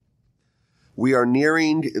We are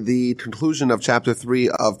nearing the conclusion of chapter 3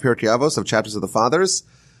 of Pirkei Avos, of Chapters of the Fathers.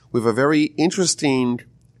 We have a very interesting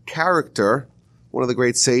character, one of the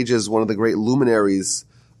great sages, one of the great luminaries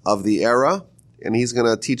of the era, and he's going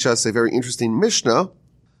to teach us a very interesting Mishnah,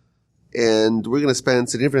 and we're going to spend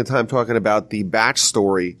significant time talking about the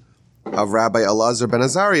backstory of Rabbi Elazar ben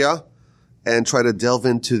Azariah and try to delve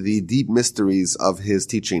into the deep mysteries of his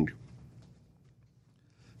teaching.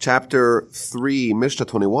 Chapter 3, Mishnah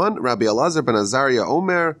 21, Rabbi Elazar ben Azariah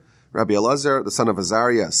Omer, Rabbi Elazar, the son of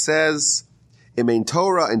Azariah, says, Imein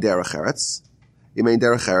Torah and Derech Eretz. Imein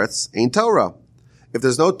Derech Eretz, Ein Torah. If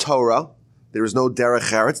there's no Torah, there is no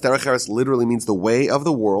Derech Eretz. Derech Eretz literally means the way of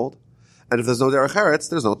the world. And if there's no Derech Eretz,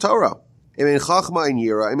 there's no Torah. Imein Chachma and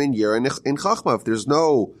Yira, Imein Yira and Chachma. If there's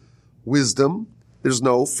no wisdom, there's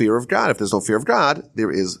no fear of God. If there's no fear of God, there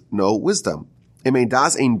is no wisdom. Imein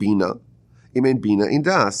Das Ein Bina. Imein Bina Ein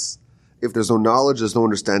Das. If there's no knowledge, there's no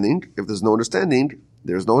understanding. If there's no understanding,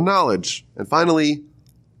 there's no knowledge. And finally,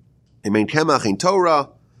 Imein Kemach Ein Torah.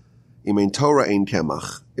 Imein Torah Ein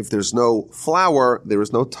Kemach. If there's no flour, there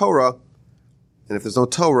is no Torah. And if there's no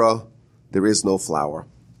Torah, there is no flour.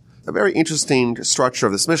 A very interesting structure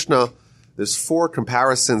of this Mishnah. There's 4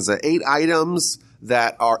 comparisons, 8 items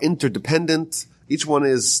that are interdependent. Each one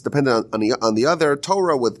is dependent on the other.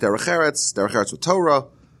 Torah with Derech Eretz with Torah.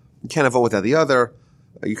 You can't have one without the other.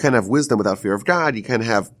 You can't have wisdom without fear of God. You can't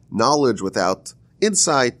have knowledge without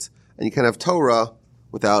insight. And you can't have Torah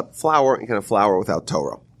without flour. You can't have flour without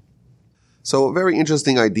Torah. So a very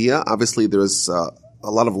interesting idea. Obviously, there's a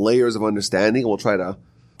lot of layers of understanding. We'll try to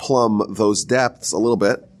plumb those depths a little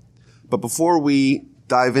bit. But before we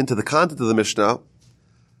dive into the content of the Mishnah,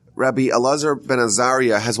 Rabbi Elazar ben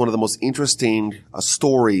Azariah has one of the most interesting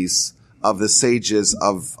stories of the sages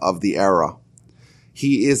of the era.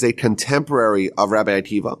 He is a contemporary of Rabbi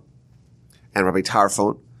Akiva and Rabbi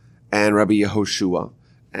Tarfon and Rabbi Yehoshua.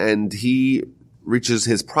 And he reaches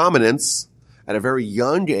his prominence at a very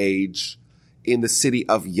young age in the city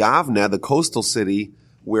of Yavne, the coastal city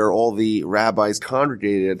where all the rabbis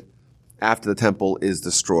congregated after the temple is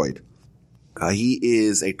destroyed. He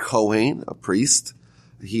is a Kohen, a priest.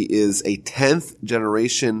 He is a 10th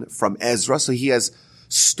generation from Ezra, so he has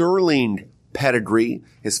sterling pedigree.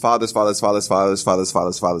 His father's father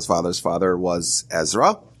was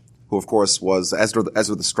Ezra, who of course was Ezra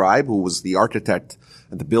the scribe, who was the architect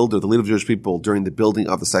and the builder, the leader of the Jewish people during the building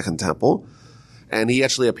of the Second Temple. And he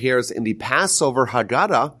actually appears in the Passover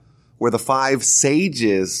Haggadah, where the 5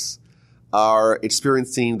 sages are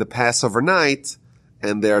experiencing the Passover night,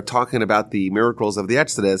 and they're talking about the miracles of the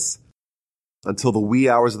Exodus until the wee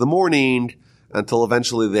hours of the morning, until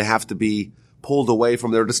eventually they have to be pulled away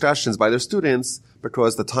from their discussions by their students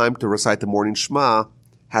because the time to recite the morning Shema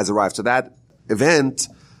has arrived. So that event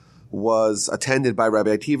was attended by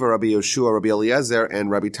Rabbi Akiva, Rabbi Yehoshua, Rabbi Eliezer,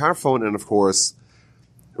 and Rabbi Tarfon, and of course,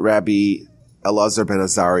 Rabbi Elazar ben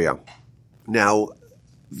Azariah. Now,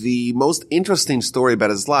 the most interesting story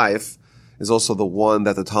about his life is also the one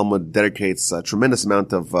that the Talmud dedicates a tremendous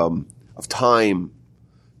amount of time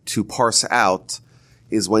to parse out,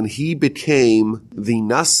 is when he became the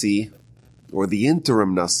Nasi, or the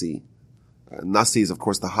interim Nasi. Nasi is, of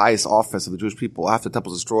course, the highest office of the Jewish people. After the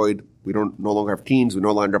temple is destroyed, we no longer have kings, we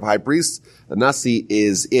no longer have high priests. The Nasi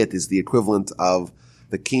is the equivalent of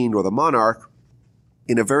the king or the monarch.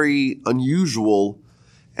 In a very unusual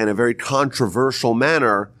and a very controversial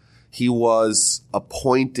manner, he was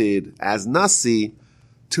appointed as Nasi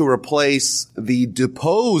to replace the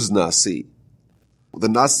deposed Nasi. The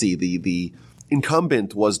Nasi, the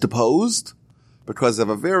incumbent, was deposed because of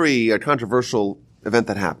a very controversial event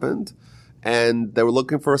that happened, and they were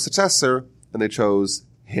looking for a successor, and they chose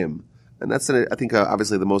him. And that's, I think,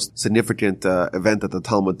 obviously the most significant event that the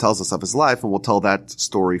Talmud tells us of his life, and we'll tell that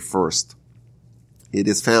story first. It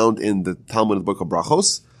is found in the Talmud of the Book of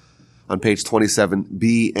Brachos, on page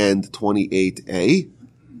 27b and 28a.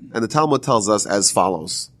 And the Talmud tells us as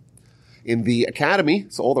follows. In the academy,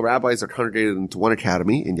 so all the rabbis are congregated into one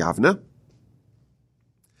academy in Yavne,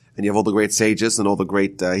 and you have all the great sages and all the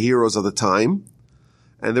great heroes of the time.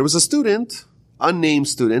 And there was a student, unnamed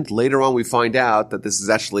student. Later on we find out that this is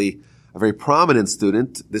actually a very prominent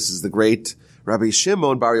student. This is the great Rabbi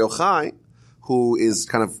Shimon Bar Yochai, who is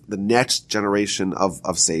kind of the next generation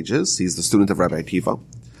of sages. He's the student of Rabbi Akiva.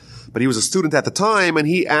 But he was a student at the time, and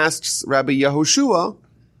he asks Rabbi Yehoshua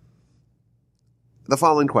the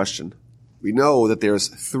following question. We know that there's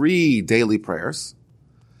 3 daily prayers,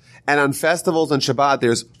 and on festivals and Shabbat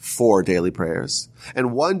there's 4 daily prayers,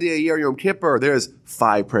 and one day a year, Yom Kippur, there's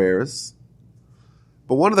 5 prayers.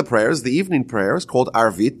 But one of the prayers, the evening prayer, is called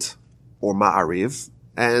Arvit, or Ma'ariv,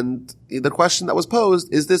 And the question that was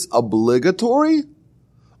posed, is this obligatory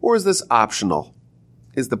or is this optional?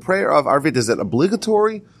 Is the prayer of Arvit, is it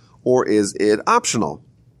obligatory or is it optional?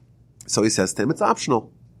 So he says to him, it's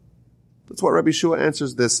optional. That's what Rabbi Yeshua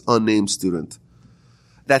answers this unnamed student.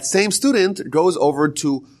 That same student goes over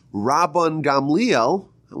to Rabban Gamliel.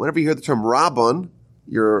 And whenever you hear the term Rabban,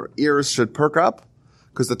 your ears should perk up,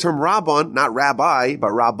 because the term Rabban, not rabbi,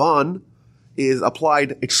 but Rabban, is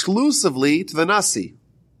applied exclusively to the Nasi.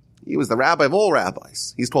 He was the rabbi of all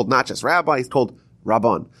rabbis. He's called not just rabbi, he's called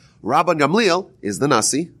Rabban. Rabban Gamliel is the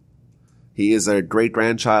Nasi. He is a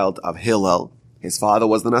great-grandchild of Hillel. His father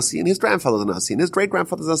was the Nasi, and his grandfather was the Nasi, and his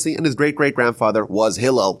great-grandfather was the Nasi, and his great-great-grandfather was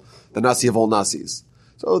Hillel, the Nasi of all Nasis.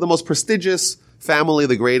 So the most prestigious family,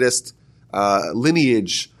 the greatest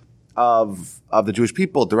lineage of the Jewish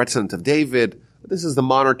people, direct descendant of David. This is the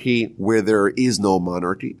monarchy where there is no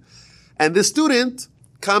monarchy. And this student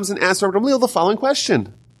comes and asks Rabbi Gamliel the following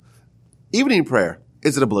question. Evening prayer,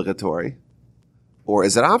 is it obligatory or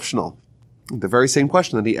is it optional? The very same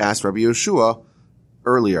question that he asked Rabbi Yeshua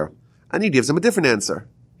earlier. And he gives him a different answer.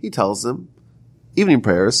 He tells him evening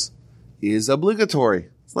prayers is obligatory.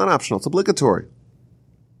 It's not optional, it's obligatory.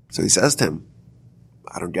 So he says to him,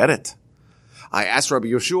 I don't get it. I asked Rabbi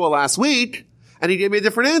Yeshua last week and he gave me a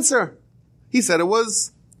different answer. He said it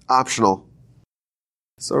was optional.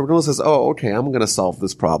 So Rabbi Gamliel says, oh, okay, I'm going to solve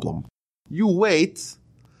this problem. You wait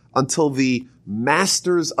until the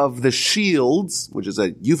masters of the shields, which is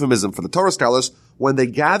a euphemism for the Torah scholars, when they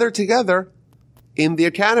gather together in the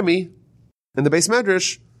academy, in the Beis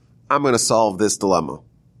Medrash, I'm going to solve this dilemma.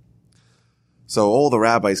 So all the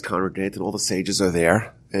rabbis congregate and all the sages are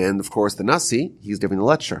there. And of course the Nasi, he's giving the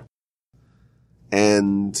lecture.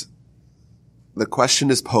 And the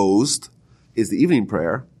question is posed, is the evening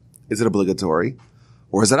prayer, is it obligatory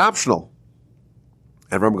or is it optional?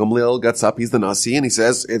 And Rabbi Gamliel gets up, he's the Nasi, and he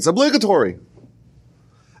says, it's obligatory.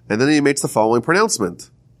 And then he makes the following pronouncement.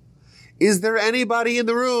 Is there anybody in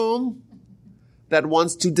the room that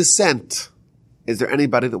wants to dissent? Is there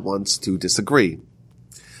anybody that wants to disagree?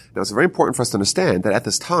 Now, it's very important for us to understand that at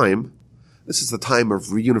this time, this is the time of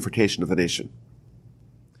reunification of the nation.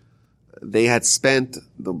 They had spent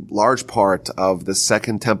the large part of the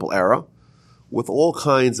Second Temple era with all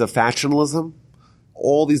kinds of factionalism,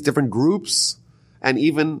 all these different groups, and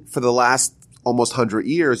even for the last almost 100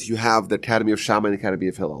 years, you have the Academy of Shammai and the Academy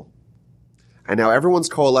of Hillel. And now everyone's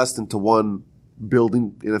coalesced into one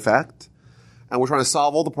building, in effect, and we're trying to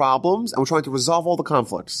solve all the problems, and we're trying to resolve all the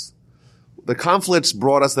conflicts. The conflicts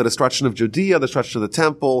brought us the destruction of Judea, the destruction of the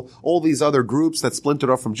temple, all these other groups that splintered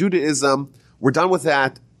off from Judaism. We're done with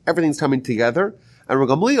that. Everything's coming together. And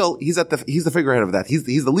Rabbi Gamliel, he's the figurehead of that. He's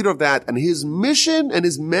the leader of that. And his mission and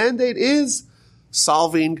his mandate is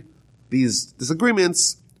solving these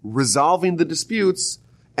disagreements, resolving the disputes,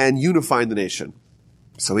 and unifying the nation.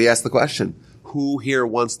 So he asked the question, who here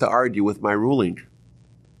wants to argue with my ruling?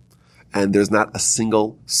 And there's not a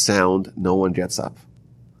single sound. No one gets up.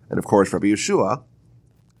 And of course, Rabbi Yeshua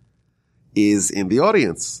is in the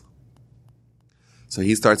audience. So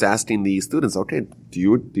he starts asking the students, okay, do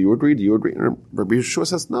you agree? Do you agree? And Rabbi Yeshua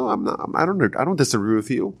says, no, I'm not. I don't disagree with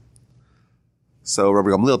you. So Rabbi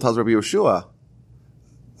Gamliel tells Rabbi Yeshua,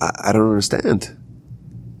 I don't understand.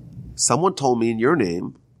 Someone told me in your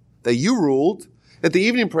name that you ruled that the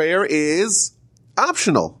evening prayer is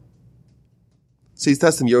optional. So he's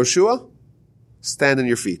testing Yeshua, stand on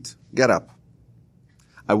your feet, get up.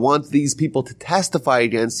 I want these people to testify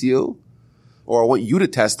against you, or I want you to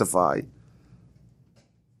testify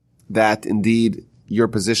that indeed your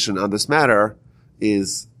position on this matter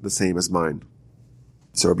is the same as mine.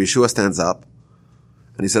 So Rabbi Yeshua stands up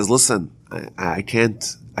and he says, listen, I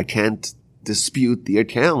can't dispute the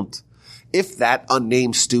account. If that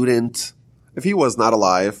unnamed student, if he was not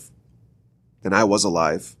alive and I was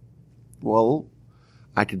alive, well,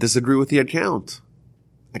 I could disagree with the account.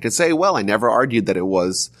 I could say, well, I never argued that it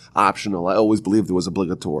was optional. I always believed it was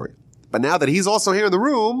obligatory. But now that he's also here in the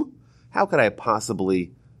room, how could I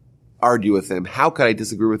possibly argue with him? How could I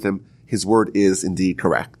disagree with him? His word is indeed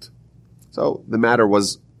correct. So the matter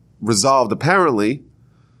was resolved apparently,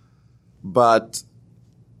 but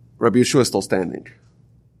Rabbi Yeshua is still standing.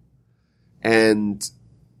 And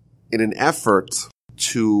in an effort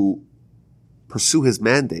to pursue his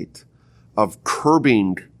mandate of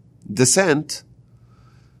curbing dissent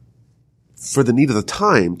for the need of the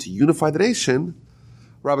time to unify the nation,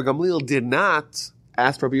 Rabbi Gamliel did not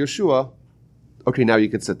ask Rabbi Yeshua, okay, now you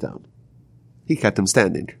can sit down. He kept him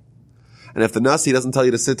standing. And if the Nasi doesn't tell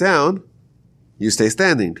you to sit down, you stay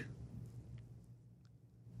standing.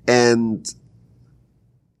 And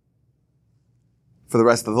for the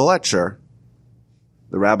rest of the lecture,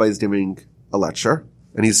 the rabbi is giving a lecture,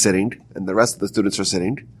 and he's sitting, and the rest of the students are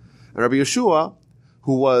sitting. And Rabbi Yeshua,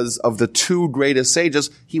 who was of the two greatest sages,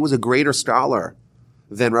 he was a greater scholar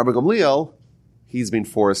than Rabbi Gamliel. He's been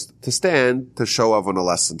forced to stand to show everyone a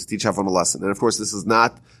lesson, to teach everyone a lesson. And of course, this is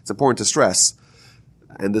not, it's important to stress,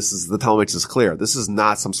 and this is, the Talmud makes this clear, this is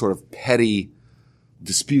not some sort of petty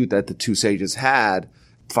dispute that the two sages had,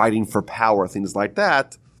 fighting for power, things like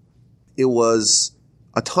that. It was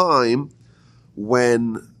a time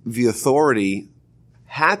when the authority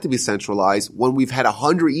had to be centralized, when we've had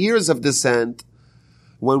 100 years of dissent,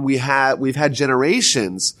 when we've had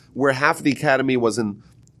generations where half of the academy was in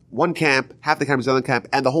one camp, half the academy was in the other camp,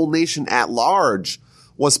 and the whole nation at large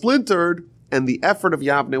was splintered, and the effort of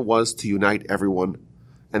Yavne was to unite everyone.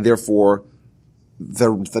 And therefore,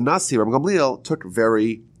 the Nasi, Rabbi Gamliel, took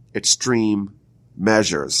very extreme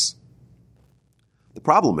measures. The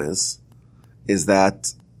problem is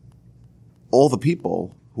that all the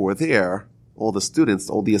people who were there, all the students,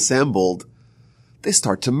 all the assembled, they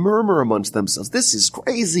start to murmur amongst themselves. This is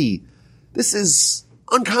crazy. This is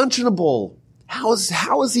unconscionable. How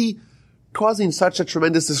is he causing such a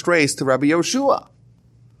tremendous disgrace to Rabbi Yoshua?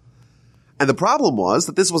 And the problem was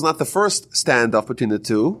that this was not the first standoff between the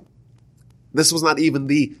two. This was not even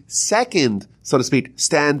the second, so to speak,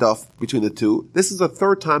 standoff between the two. This is the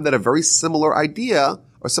third time that a very similar idea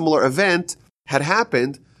or similar event had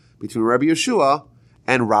happened between Rabbi Yeshua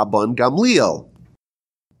and Rabban Gamliel.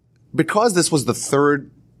 Because this was the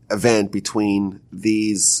third event between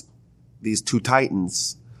these two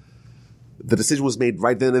titans, the decision was made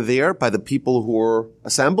right then and there by the people who were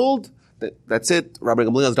assembled. That's it. Rabbi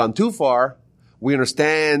Gamliel has gone too far. We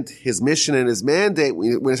understand his mission and his mandate.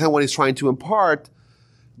 We understand what he's trying to impart.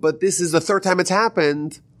 But this is the third time it's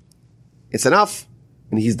happened. It's enough.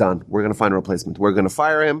 And he's done. We're going to find a replacement. We're going to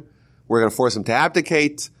fire him. We're going to force him to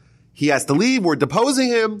abdicate. He has to leave. We're deposing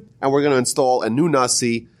him. And we're going to install a new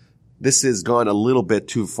Nasi. This has gone a little bit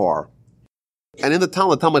too far. And in the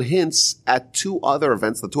Talmud hints at the two other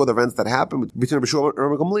events that happened between Rabbi Yeshua and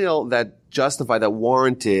Rabbi Gamliel that justified, that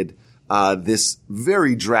warranted this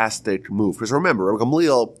very drastic move. Because remember, Rabbi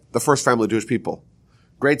Gamliel, the first family of Jewish people,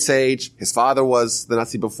 great sage. His father was the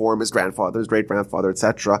Nasi before him, his grandfather, his great-grandfather,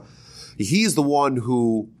 etc. He's the one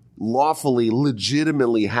who lawfully,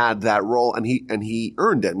 legitimately had that role, and he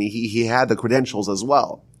earned it. I mean, he had the credentials as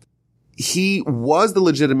well. He was the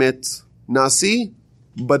legitimate Nasi,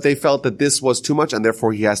 but they felt that this was too much, and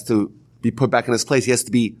therefore he has to be put back in his place. He has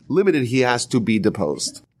to be limited. He has to be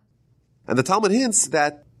deposed. And the Talmud hints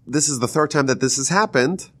that this is the third time that this has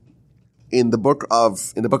happened. In the book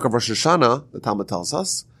of Rosh Hashanah, the Talmud tells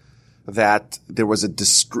us that there was a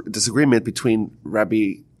disagreement between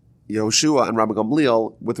Rabbi Yehoshua and Rabbi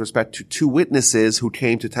Gamliel with respect to two witnesses who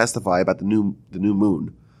came to testify about the new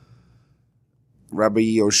moon. Rabbi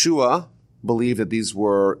Yehoshua believed that these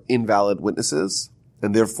were invalid witnesses,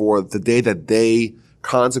 and therefore the day that they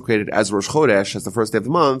consecrated as Rosh Chodesh, as the first day of the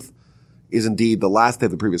month, is indeed the last day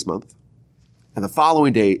of the previous month. And the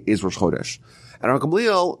following day is Rosh Chodesh. And Rabbi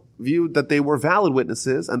Gamliel viewed that they were valid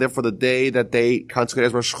witnesses, and therefore the day that they consecrated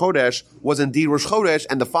as Rosh Chodesh was indeed Rosh Chodesh,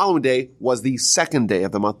 and the following day was the second day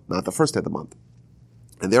of the month, not the first day of the month.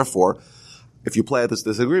 And therefore, if you play out this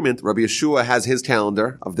disagreement, Rabbi Yeshua has his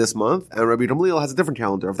calendar of this month, and Rabbi Gamliel has a different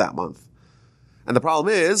calendar of that month. And the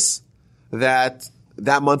problem is that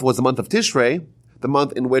that month was the month of Tishrei, the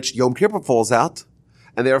month in which Yom Kippur falls out,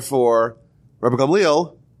 and therefore Rabbi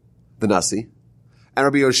Gamliel, the Nasi, and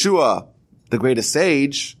Rabbi Yeshua, the greatest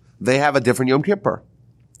sage, they have a different Yom Kippur.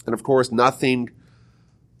 And of course, nothing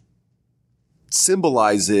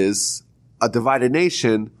symbolizes a divided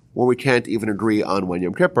nation when we can't even agree on when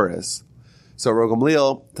Yom Kippur is. So Rabbi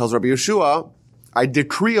Gamliel tells Rabbi Yeshua, I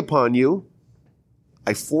decree upon you,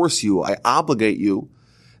 I force you, I obligate you,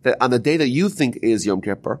 that on the day that you think is Yom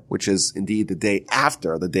Kippur, which is indeed the day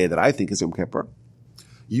after the day that I think is Yom Kippur,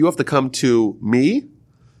 you have to come to me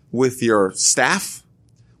with your staff,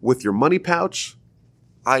 with your money pouch,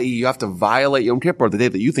 i.e. you have to violate Yom Kippur, the day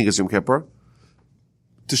that you think is Yom Kippur,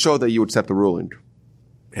 to show that you accept the ruling.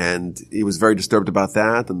 And he was very disturbed about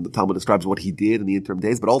that, and the Talmud describes what he did in the interim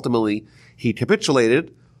days, but ultimately he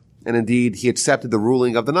capitulated, and indeed he accepted the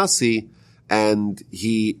ruling of the Nasi, and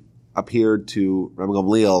he appeared to Rabbi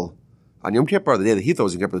Gamliel on Yom Kippur, the day that he thought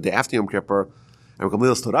was Yom Kippur, the day after Yom Kippur, and Rabbi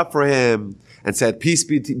Gamliel stood up for him and said, peace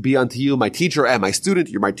be unto you, my teacher and my student.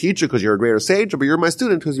 You're my teacher because you're a greater sage, but you're my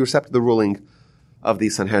student because you accepted the ruling of the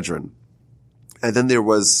Sanhedrin. And then there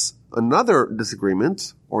was another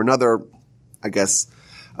disagreement, or another, I guess,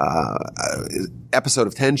 episode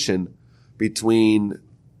of tension between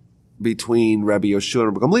Rabbi Yoshua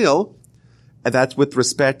and Rabbi Gamliel, and that's with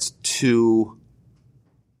respect to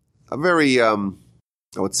a very, I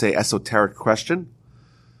would say, esoteric question.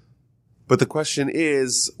 But the question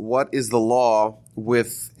is, what is the law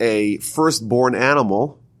with a firstborn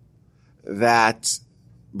animal that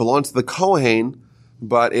belongs to the Kohen,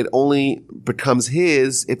 but it only becomes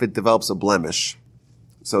his if it develops a blemish?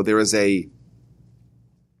 So there's an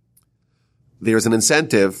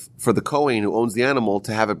incentive for the Kohen who owns the animal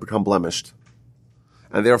to have it become blemished.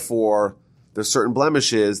 And therefore, there's certain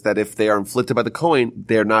blemishes that if they are inflicted by the Kohen,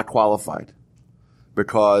 they're not qualified.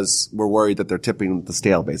 Because we're worried that they're tipping the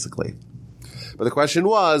scale, basically. But the question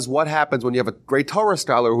was, what happens when you have a great Torah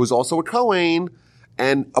scholar who's also a Kohen,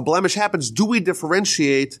 and a blemish happens? Do we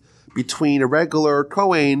differentiate between a regular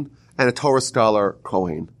Kohen and a Torah scholar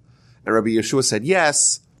Kohen? And Rabbi Yeshua said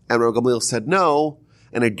yes, and Rabbi Gamliel said no.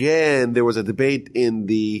 And again, there was a debate in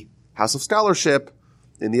the House of Scholarship,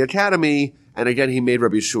 in the Academy, and again he made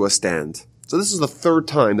Rabbi Yeshua stand. So this is the third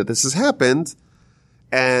time that this has happened,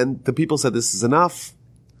 and the people said this is enough.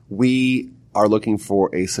 We are looking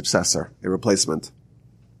for a successor, a replacement.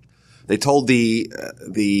 They told the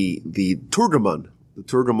Turgaman. The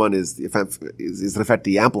Turgaman is in effect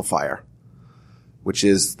the amplifier, which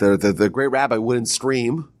is the great rabbi wouldn't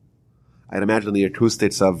scream. I'd imagine the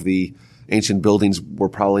acoustics of the ancient buildings were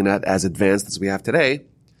probably not as advanced as we have today.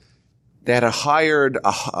 They had hired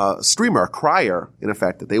a streamer, a crier, in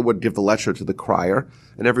effect, that they would give the lecture to the crier,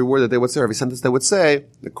 and every word that they would say, every sentence they would say,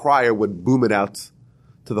 the crier would boom it out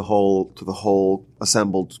to the whole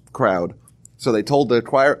assembled crowd. So they told the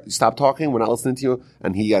crier, stop talking, we're not listening to you,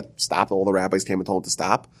 and he got stopped. All the rabbis came and told him to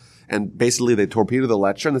stop. And basically they torpedoed the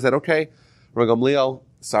lecture, and they said, okay, Rabbi Gamliel,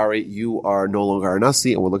 sorry, you are no longer our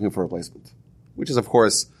Nasi, and we're looking for a replacement. Which is, of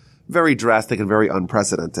course, very drastic and very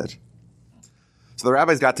unprecedented. So the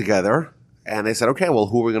rabbis got together, and they said, okay, well,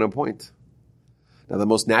 who are we going to appoint? Now, the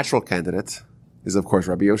most natural candidate is, of course,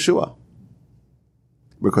 Rabbi Yeshua,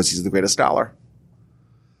 because he's the greatest scholar.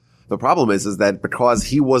 The problem is that because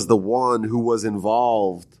he was the one who was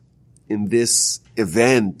involved in this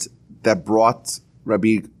event that brought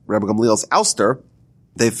Rabbi Gamliel's ouster,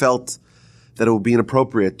 they felt that it would be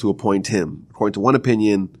inappropriate to appoint him. According to one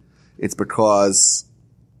opinion, it's because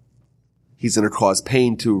he's going to cause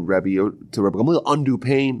pain to Rabbi Gamliel, undue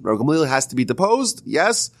pain. Rabbi Gamliel has to be deposed,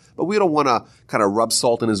 yes, but we don't want to kind of rub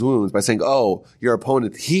salt in his wounds by saying, oh, your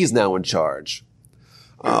opponent, he's now in charge.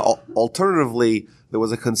 Alternatively, there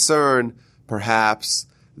was a concern, perhaps,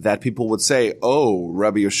 that people would say, oh,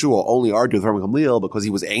 Rabbi Yeshua only argued with Rabbi Gamliel because he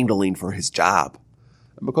was angling for his job.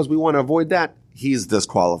 And because we want to avoid that, he's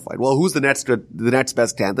disqualified. Well, who's the next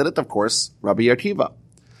best candidate? Of course, Rabbi Akiva.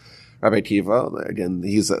 Rabbi Akiva, again,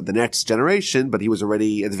 he's the next generation, but he was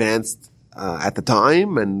already advanced at the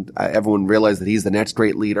time, and everyone realized that he's the next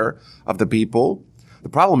great leader of the people. The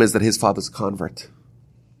problem is that his father's a convert.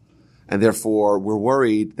 And therefore, we're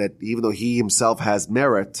worried that even though he himself has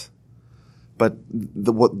merit, but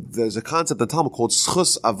there's a concept in Talmud called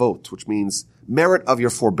schus avot, which means merit of your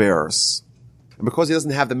forebears. And because he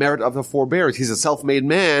doesn't have the merit of the forebears, he's a self-made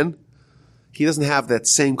man, he doesn't have that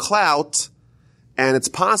same clout, and it's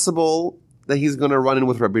possible that he's going to run in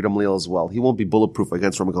with Rabbi Gamliel as well. He won't be bulletproof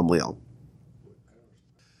against Rabbi Gamliel.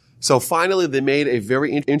 So finally, they made a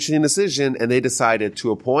very interesting decision, and they decided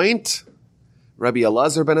to appoint Rabbi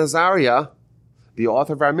Elazar ben Azariah, the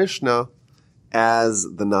author of our Mishnah, as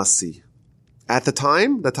the Nasi. At the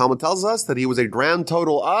time, the Talmud tells us that he was a grand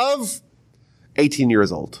total of 18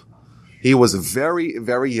 years old. He was very,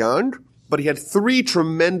 very young, but he had three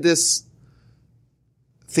tremendous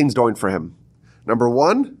things going for him. Number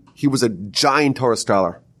one, he was a giant Torah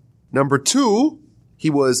scholar. Number two, he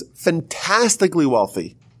was fantastically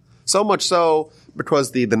wealthy. So much so,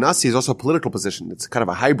 because the Nasi is also a political position. It's kind of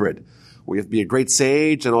a hybrid, where you have to be a great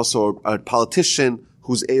sage and also a politician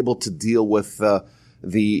who's able to deal with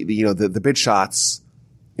the bid shots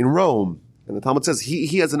in Rome. And the Talmud says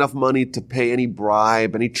he has enough money to pay any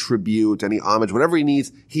bribe, any tribute, any homage, whatever he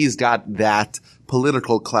needs. He's got that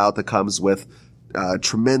political clout that comes with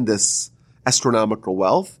tremendous astronomical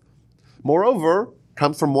wealth. Moreover,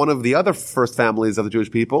 comes from one of the other first families of the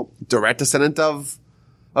Jewish people, direct descendant of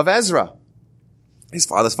Ezra. His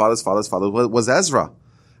father's father was Ezra.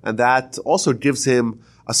 And that also gives him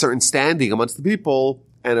a certain standing amongst the people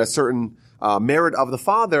and a certain merit of the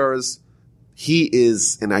fathers. He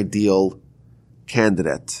is an ideal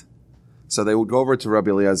candidate. So they would go over to Rabbi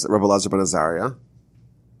Elazar ben Azariah,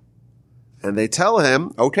 and they tell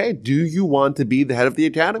him, okay, do you want to be the head of the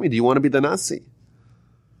academy? Do you want to be the Nasi?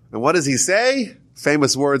 And what does he say?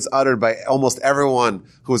 Famous words uttered by almost everyone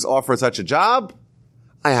who is offered such a job.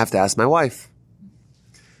 I have to ask my wife.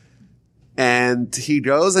 And he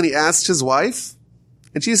goes and he asks his wife,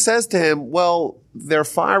 And she says to him, well, they're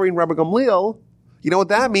firing Rabbi Gamliel. You know what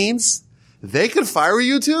that means? They could fire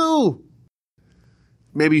you too.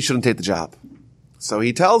 Maybe you shouldn't take the job. So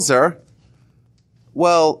he tells her,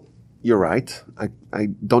 well, you're right. I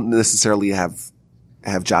don't necessarily have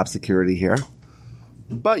job security here.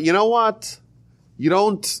 But you know what? You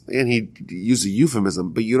don't, and he used a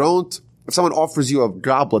euphemism, but you don't, if someone offers you a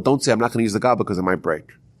goblet, don't say, I'm not going to use the goblet because it might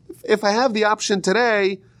break. If I have the option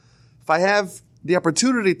today, if I have the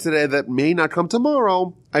opportunity today that may not come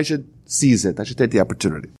tomorrow, I should seize it. I should take the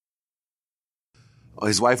opportunity.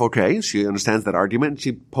 His wife, okay, she understands that argument, and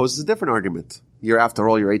she poses a different argument. After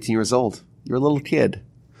all, you're 18 years old. You're a little kid.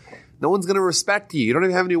 No one's going to respect you. You don't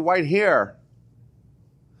even have any white hair.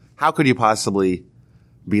 How could you possibly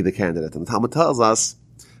be the candidate? And the Talmud tells us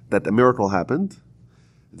that a miracle happened.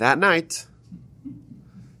 That night,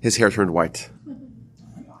 his hair turned white.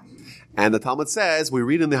 And the Talmud says, we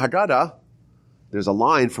read in the Haggadah, there's a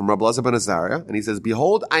line from Rabbi Elazar ben Azariah, and he says,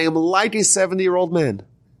 behold, I am like a 70-year-old man.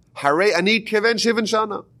 Hare ani keven shivan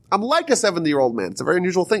shana. I'm like a 70-year-old man. It's a very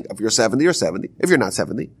unusual thing. If you're 70, you're 70. If you're not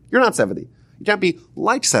 70, you're not 70. You can't be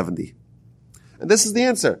like 70. And this is the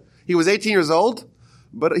answer. He was 18 years old,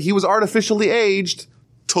 but he was artificially aged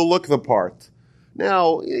to look the part.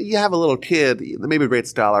 Now, you have a little kid, maybe a great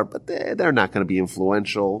scholar, but they're not going to be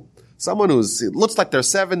influential. Someone it looks like they're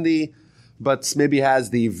 70, but maybe has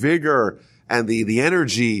the vigor and the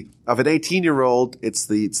energy of an 18-year-old. It's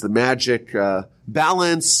the magic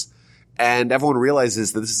balance, and everyone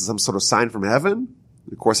realizes that this is some sort of sign from heaven.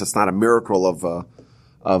 Of course, it's not a miracle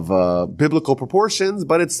of biblical proportions,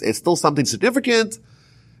 but it's still something significant.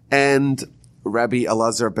 And Rabbi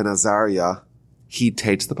Elazar ben Azariah, he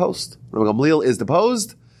takes the post. Rabbi Gamliel is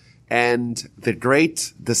deposed, and the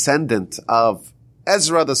great descendant of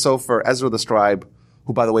Ezra the Sofer, Ezra the scribe,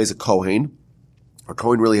 who by the way is a Kohen. A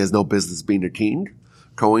Kohen really has no business being a king.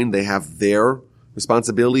 Kohen, they have their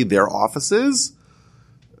responsibility, their offices.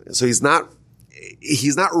 So he's not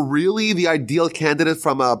really the ideal candidate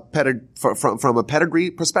from a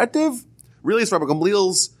pedigree perspective. Really, it's Rabbi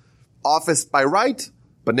Gamliel's office by right,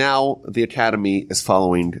 but now the academy is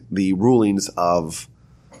following the rulings of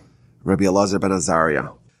Rabbi Elazar ben Azariah.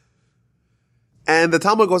 And the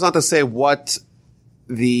Talmud goes on to say what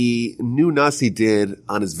the new Nasi did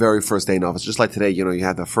on his very first day in office. Just like today, you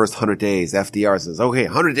have the first 100 days. FDR says, okay,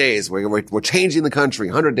 100 days. We're changing the country.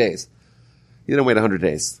 100 days. You don't wait 100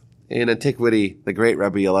 days. In antiquity, the great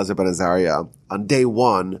Rabbi Elazar ben Azariah, on day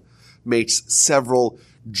one, makes several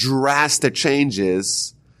drastic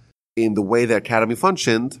changes in the way the academy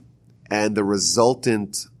functioned, and the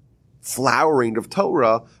resultant flowering of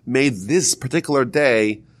Torah made this particular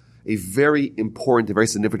day a very important, a very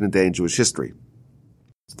significant day in Jewish history.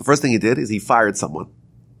 So the first thing he did is he fired someone.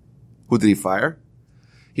 Who did he fire?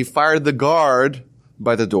 He fired the guard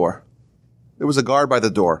by the door. There was a guard by the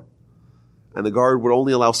door, and the guard would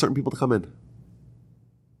only allow certain people to come in.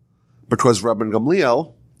 Because Rabbi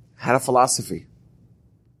Gamliel had a philosophy.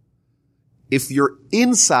 If your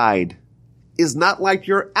inside is not like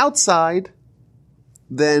your outside,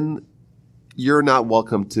 then you're not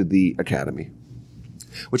welcome to the academy.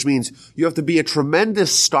 Which means you have to be a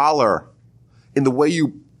tremendous scholar in the way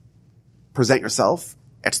you present yourself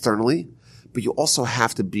externally, but you also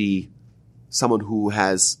have to be someone who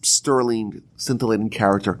has sterling, scintillating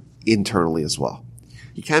character internally as well.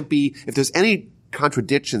 You can't be, if there's any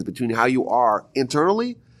contradictions between how you are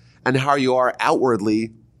internally and how you are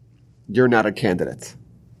outwardly, you're not a candidate.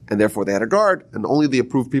 And therefore they had a guard, and only the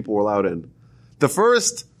approved people were allowed in. The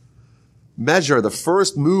first measure, the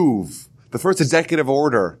first move, the first executive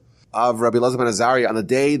order of Rabbi Elazar ben Azariah on the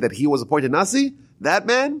day that he was appointed Nasi, that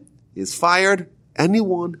man is fired.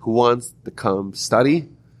 Anyone who wants to come study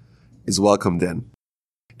is welcomed in.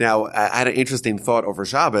 Now, I had an interesting thought over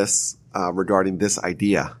Shabbos regarding this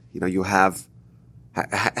idea. You have,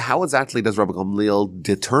 how exactly does Rabbi Gamliel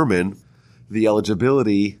determine the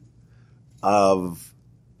eligibility of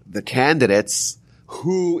the candidates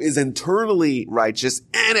who is internally righteous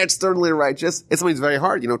and externally righteous? It's something that's very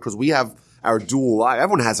hard, because we have our dual life.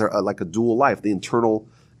 Everyone has a dual life, the internal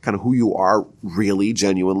kind of who you are really,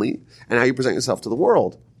 genuinely, and how you present yourself to the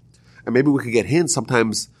world. And maybe we could get hints.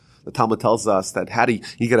 Sometimes the Talmud tells us that how do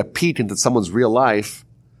you get a peek into someone's real life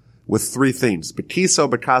with three things: bekiso,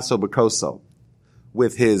 bekaso, bekoso.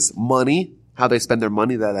 With his money, how they spend their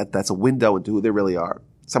money, that's a window into who they really are.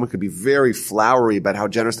 Someone could be very flowery about how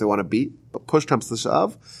generous they want to be, but push comes to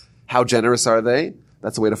shove. How generous are they?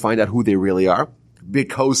 That's a way to find out who they really are.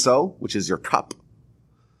 Bekoso, which is your cup.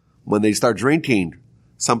 When they start drinking,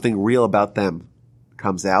 something real about them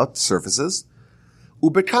comes out, surfaces.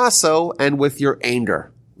 Ubekaso, and with your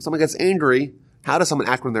anger. When someone gets angry, How does someone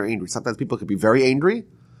act when they're angry? Sometimes people could be very angry,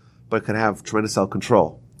 but could have tremendous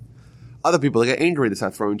self-control. Other people, they get angry, they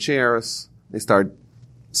start throwing chairs, they start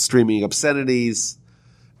streaming obscenities,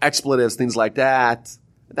 expletives, things like that.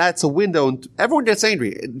 That's a window, and everyone gets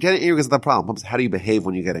angry. Getting angry is not the problem. How do you behave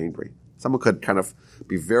when you get angry? Someone could kind of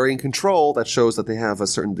be very in control. That shows that they have a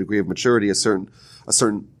certain degree of maturity, a certain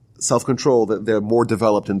self-control, that they're more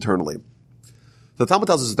developed internally. The Talmud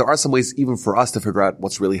tells us that there are some ways even for us to figure out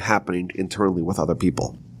what's really happening internally with other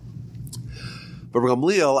people. But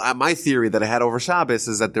Gamliel, my theory that I had over Shabbos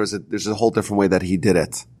is that there's a whole different way that he did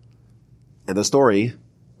it. And the story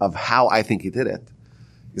of how I think he did it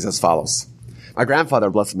is as follows. My grandfather,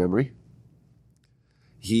 blessed memory,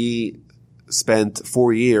 he spent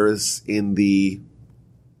 4 years in the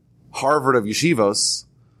Harvard of yeshivos,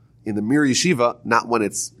 in the Mir Yeshiva, not when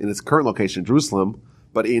it's in its current location in Jerusalem,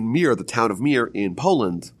 but in Mir, the town of Mir in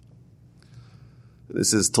Poland.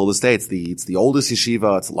 This is till this day, it's the oldest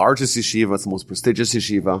yeshiva, it's the largest yeshiva, it's the most prestigious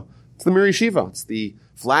yeshiva. It's the Mir Yeshiva. It's the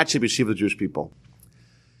flagship yeshiva of the Jewish people.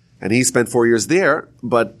 And he spent 4 years there,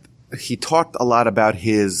 but he talked a lot about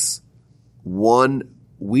his one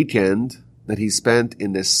weekend that he spent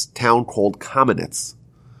in this town called Kamenetz.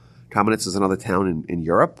 Kamenetz is another town in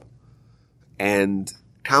Europe. And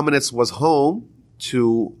Kamenetz was home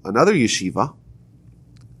to another yeshiva,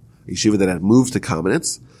 a yeshiva that had moved to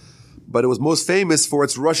Kamenetz, but it was most famous for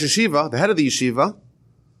its Rosh Yeshiva. The head of the yeshiva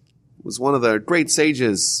was one of the great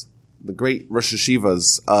sages, the great Rosh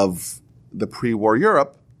Yeshivas of the pre-war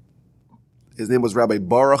Europe. His name was Rabbi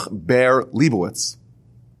Baruch Ber Leibowitz.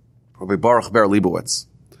 Rabbi Baruch Ber Leibowitz.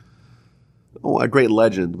 Oh, a great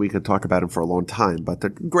legend. We could talk about him for a long time, but the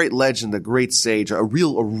great legend, a great sage, a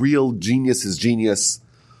real genius,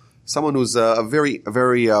 someone who's a very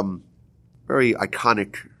iconic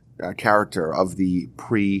character of the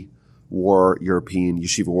pre-war European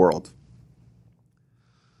yeshiva world.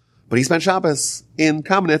 But he spent Shabbos in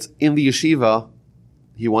Kamenetz, in the yeshiva.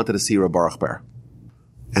 He wanted to see Rabbi Baruch Ber.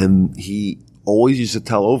 And he always used to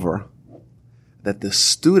tell over that the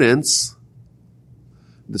students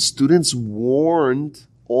warned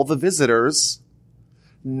all the visitors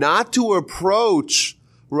not to approach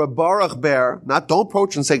Rabbi Baruch Ber. Don't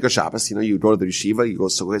approach and say Good Shabbos. You go to the yeshiva, you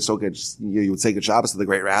would say Good Shabbos to the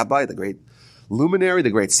great rabbi, the great luminary, the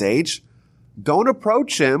great sage. Don't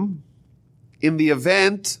approach him in the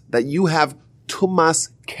event that you have Tumas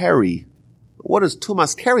Keri. What does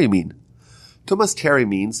Tumas Keri mean? Tumas Keri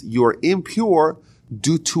means you're impure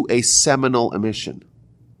due to a seminal emission.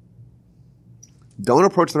 Don't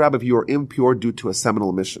approach the rabbi if you are impure due to a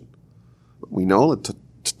seminal emission. We know that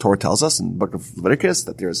Torah tells us in the book of Leviticus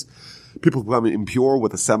that there's people who become impure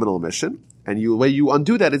with a seminal emission, and the way you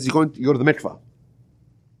undo that is you go to the mikvah.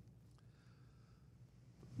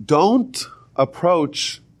 Don't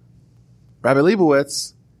approach Rabbi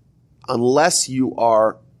Leibowitz unless you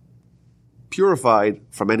are purified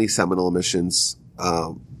from any seminal emissions,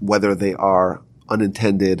 whether they are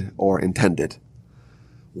unintended or intended.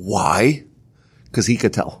 Why? Because he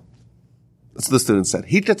could tell. That's what the student said.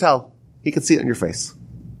 He could tell. He could see it on your face.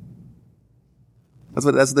 That's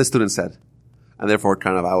what the student said. And therefore,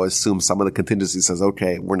 I would assume some of the contingency says,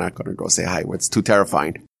 okay, we're not going to go say hi. It's too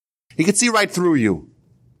terrifying. He could see right through you.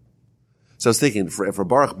 So I was thinking, for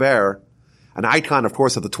Baruch Ber, an icon, of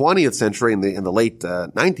course, of the 20th century and in the late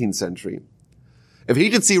 19th century, if he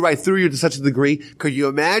could see right through you to such a degree, could you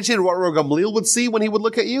imagine what Rav Gamliel would see when he would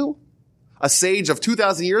look at you? A sage of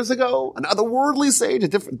 2,000 years ago? An otherworldly sage? A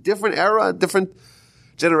different era? A different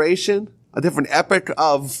generation? A different epoch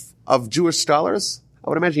of Jewish scholars? I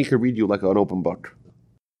would imagine he could read you like an open book.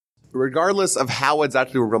 Regardless of how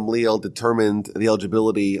exactly Rav Gamliel determined the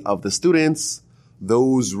eligibility of the students,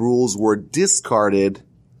 those rules were discarded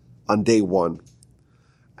on day one.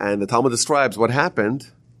 And the Talmud describes what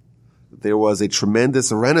happened. There was a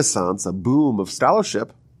tremendous renaissance, a boom of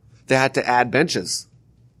scholarship. They had to add benches.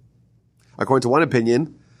 According to one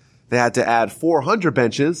opinion, they had to add 400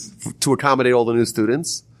 benches to accommodate all the new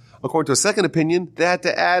students. According to a second opinion, they had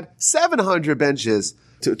to add 700 benches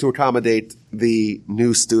to accommodate the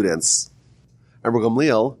new students. And Rav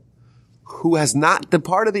Gamliel, who has not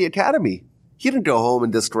departed the academy, he didn't go home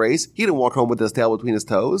in disgrace. He didn't walk home with his tail between his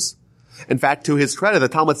toes. In fact, to his credit, the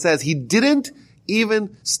Talmud says he didn't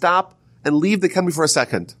even stop and leave the academy for a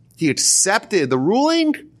second. He accepted the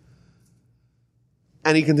ruling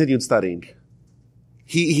and he continued studying.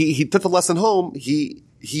 He took the lesson home. He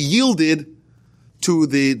yielded to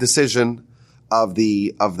the decision of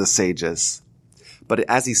the sages. But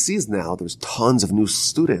as he sees now, there's tons of new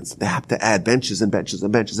students. They have to add benches and benches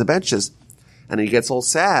and benches and benches. And he gets all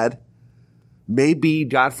sad. Maybe,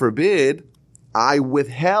 God forbid, I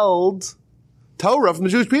withheld Torah from the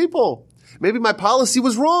Jewish people. Maybe my policy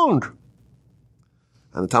was wrong.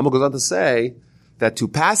 And the Talmud goes on to say that to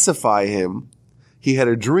pacify him, he had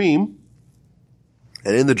a dream,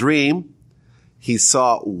 and in the dream, he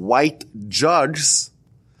saw white jugs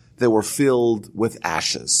that were filled with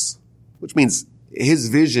ashes, which means his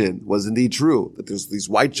vision was indeed true, that there's these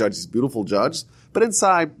white jugs, these beautiful jugs, but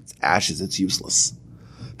inside, it's ashes, it's useless.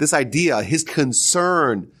 This idea, his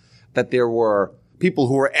concern that there were people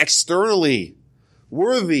who were externally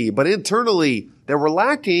worthy, but internally they were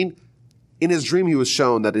lacking, in his dream he was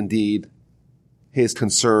shown that indeed his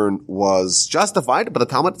concern was justified, but the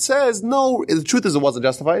Talmud says, no, the truth is it wasn't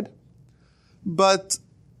justified. But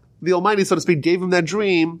the Almighty, so to speak, gave him that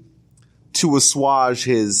dream to assuage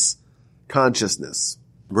his consciousness.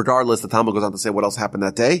 Regardless, the Talmud goes on to say what else happened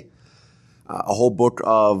that day. A whole book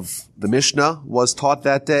of the Mishnah was taught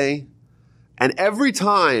that day. And every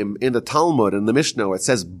time in the Talmud and the Mishnah it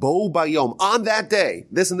says, Bo Bayom, on that day,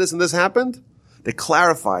 this and this and this happened, they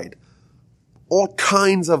clarified all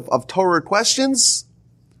kinds of Torah questions.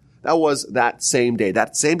 That was that same day.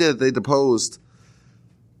 That same day that they deposed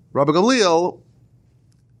Rabbi Gamliel,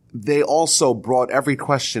 they also brought every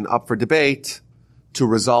question up for debate to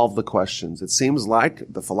resolve the questions. It seems like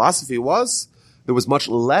the philosophy was there was much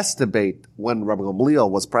less debate when Rabbi Gamliel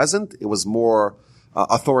was present. It was more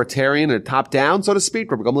authoritarian and top-down, so to speak.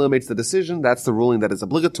 Rabbi Gamliel makes the decision. That's the ruling that is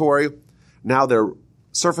obligatory. Now they're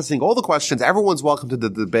surfacing all the questions. Everyone's welcome to the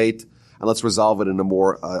debate, and let's resolve it in a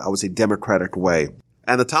more, I would say, democratic way.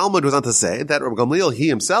 And the Talmud goes on to say that Rabbi Gamliel, he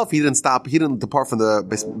didn't depart from the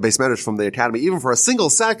Beis Medrash, from the academy, even for a single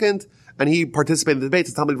second, and he participated in the debate.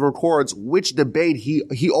 The Talmud records which debate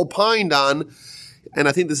he opined on, and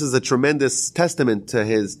I think this is a tremendous testament to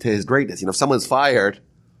his greatness. If someone's fired,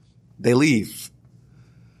 they leave.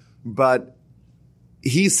 But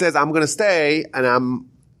he says, I'm going to stay, and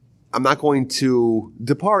I'm not going to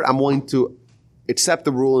depart. I'm going to accept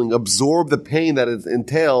the ruling, absorb the pain that it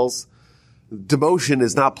entails. Demotion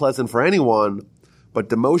is not pleasant for anyone, but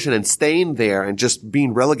demotion and staying there and just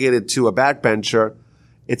being relegated to a backbencher,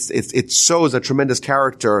 it shows a tremendous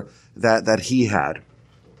character that he had.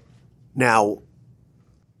 Now,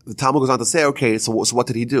 the Talmud goes on to say, okay, so what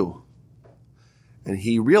did he do? And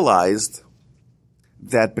he realized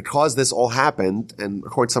that because this all happened, and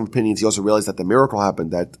according to some opinions, he also realized that the miracle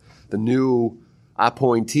happened, that the new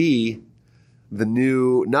appointee, the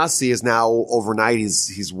new Nasi, is now overnight,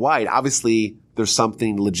 he's white. Obviously, there's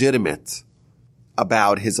something legitimate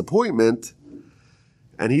about his appointment.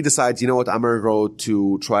 And he decides, you know what, I'm going to go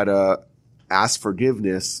to try to ask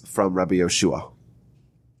forgiveness from Rabbi Yeshua.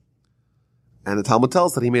 And the Talmud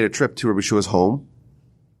tells that he made a trip to Rabbi Yeshua's home.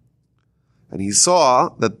 And he saw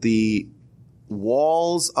that the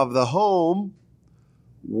walls of the home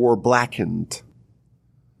were blackened.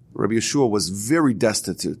 Rabbi Yeshua was very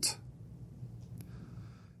destitute.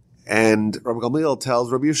 And Rabbi Gamliel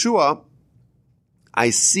tells Rabbi Yeshua,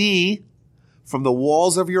 I see from the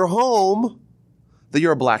walls of your home that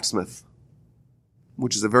you're a blacksmith,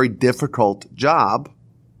 which is a very difficult job,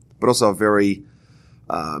 but also a very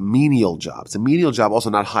menial job. It's a menial job, also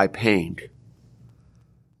not high paying.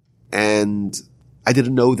 And I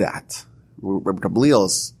didn't know that. Rabbi Gamliel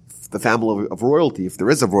is the family of royalty, if there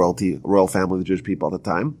is a royal family of the Jewish people at the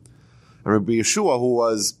time. And Rabbi Yeshua, who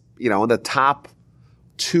was, in the top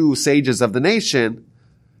 2 sages of the nation,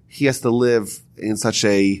 he has to live in such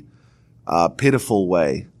a pitiful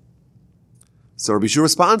way. So Rabbi Yeshua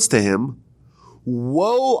responds to him,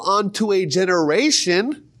 woe unto a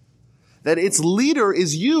generation that its leader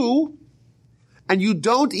is you, and you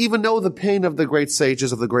don't even know the pain of the great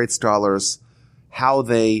sages, of the great scholars, how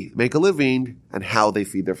they make a living and how they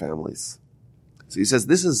feed their families. So he says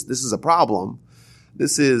this is a problem.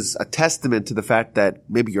 This is a testament to the fact that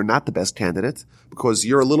maybe you're not the best candidate because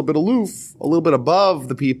you're a little bit aloof, a little bit above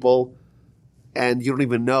the people, and you don't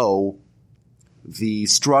even know the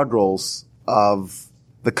struggles of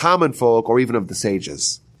the common folk or even of the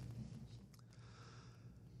sages.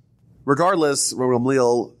 Regardless, Rabbi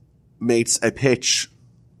Gamliel makes a pitch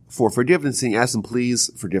for forgiveness, and he asks him,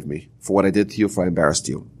 please forgive me for what I did to you, for I embarrassed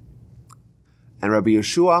you. And Rabbi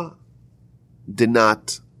Yeshua did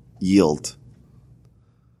not yield.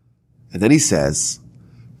 And then he says,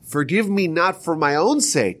 forgive me not for my own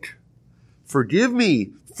sake. Forgive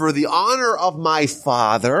me for the honor of my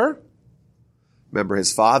father. Remember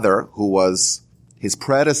his father, who was his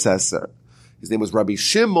predecessor. His name was Rabbi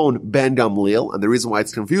Shimon ben Gamliel. And the reason why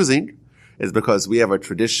it's confusing is because we have a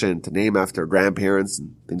tradition to name after grandparents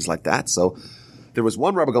and things like that. So there was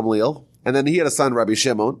one Rabbi Gamliel, and then he had a son, Rabbi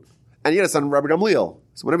Shimon, and he had a son, Rabbi Gamliel.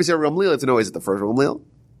 So whenever you say Rabbi Gamliel, you have to know, is it the first Rabbi Gamliel?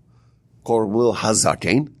 Called Rabbi Gamliel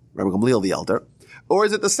Hazaken, Rabbi Gamliel the elder. Or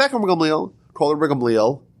is it the second Rabbi Gamliel, called Rabbi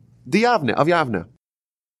Gamliel, the Yavne, of Yavne?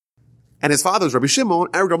 And his father was Rabbi Shimon,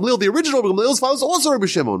 and Rabbi Gamliel, the original Rabbi Gamliel's father was also Rabbi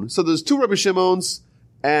Shimon. So there's two Rabbi Shimons,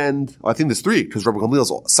 and I think there's three, because Rabbi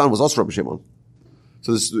Gamliel's son was also Rabbi Shimon.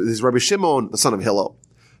 So there's Rabbi Shimon, the son of Hillel.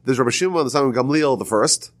 There's Rabbi Shimon, the son of Gamliel, the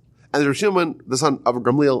first, and there's Rabbi Shimon, the son of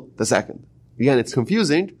Gamliel, the second. Again, it's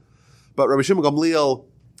confusing, but Rabbi Shimon Gamliel,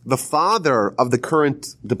 the father of the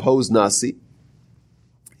current deposed Nasi,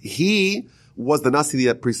 he was the Nasi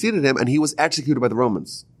that preceded him, and he was executed by the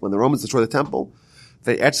Romans. When the Romans destroyed the temple,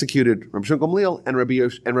 they executed Rabbi Shimon Gamliel and Rabbi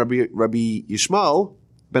Yishmael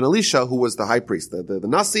ben Elisha, who was the high priest, the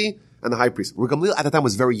Nasi and the high priest. Rabbi Gamliel at the time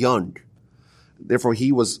was very young. Therefore,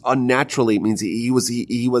 he was unnaturally, means he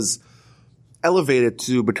was elevated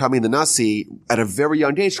to becoming the Nasi at a very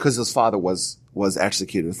young age because his father was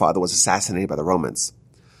executed. His father was assassinated by the Romans.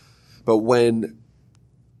 But when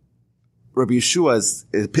Rabbi Yeshua's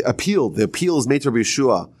appeal, the appeal is made to Rabbi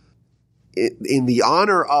Yeshua in the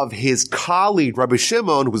honor of his colleague, Rabbi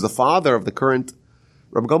Shimon, who was the father of the current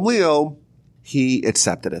Rabbi Gamliel, he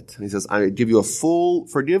accepted it. And he says, I give you a full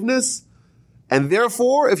forgiveness, and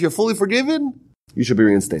therefore, if you're fully forgiven, you should be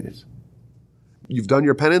reinstated. You've done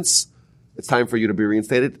your penance, it's time for you to be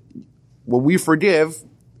reinstated. When we forgive,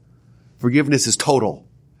 forgiveness is total,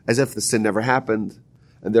 as if the sin never happened,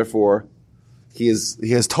 and therefore, he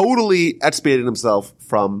has totally expiated himself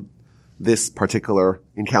from this particular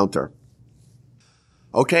encounter.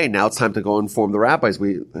 Okay, now it's time to go inform the rabbis.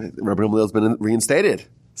 Rabbi Gamliel has been reinstated.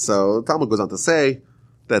 So Talmud goes on to say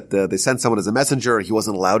that they sent someone as a messenger. He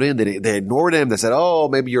wasn't allowed in. They ignored him. They said, "Oh,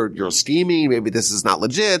 maybe you're scheming. Maybe this is not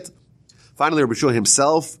legit." Finally, Rabbi Shua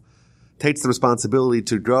himself takes the responsibility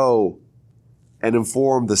to go and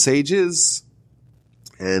inform the sages.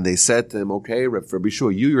 And they said to him, "Okay, Rabbi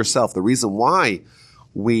Shua, you yourself, the reason why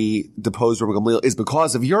we deposed Rabbi Gamliel is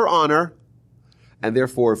because of your honor. And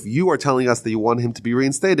therefore, if you are telling us that you want him to be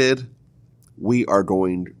reinstated, we are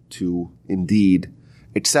going to indeed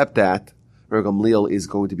accept that. Rabbi Gamliel is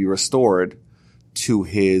going to be restored to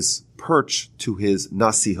his perch, to his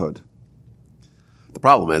nasihood." The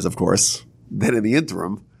problem is, of course, that in the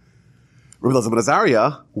interim, Rabbi Elazar ben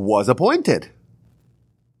Azariah was appointed.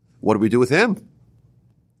 What do we do with him?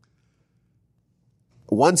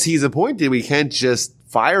 Once he's appointed, we can't just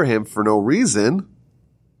fire him for no reason.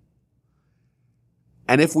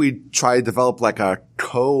 And if we try to develop like a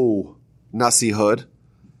co-Nasihood,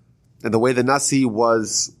 and the way the Nasi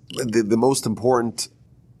was the most important,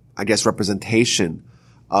 I guess, representation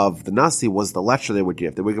of the Nasi was the lecture they would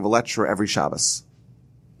give. They would give a lecture every Shabbos.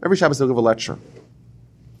 Every Shabbos they'll give a lecture.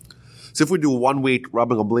 So if we do 1 week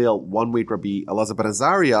Rabbi Gamliel, 1 week Rabbi Elazar ben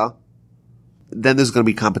Azariah, then there's going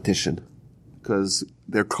to be competition. Because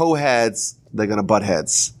they're co-heads, they're going to butt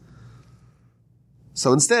heads.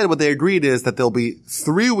 So instead, what they agreed is that there'll be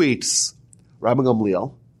 3 weeks Rabbi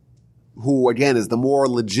Gamliel, who again is the more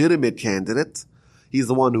legitimate candidate. He's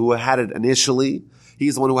the one who had it initially.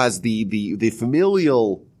 He's the one who has the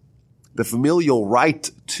familial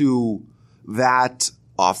right to that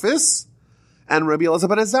office. And Rabbi Elazar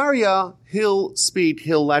ben Azariah, he'll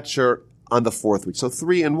lecture on the 4th week. So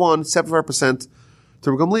 3 and 1, 75%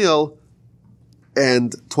 to Rabbi Gamliel,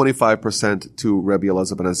 and 25% to Rabbi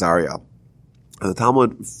Elazar ben Azariah. And the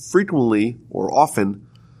Talmud frequently or often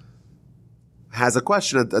has a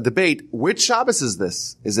question, a debate. Which Shabbos is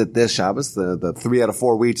this? Is it this Shabbos, the 3 out of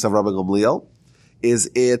 4 weeks of Rabbi Gamliel? Is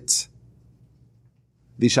it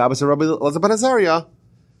the Shabbos of Rabbi Elazar ben Azariah?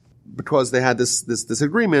 Because they had this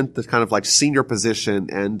agreement, this kind of like senior position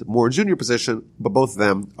and more junior position, but both of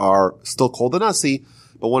them are still called the Nasi,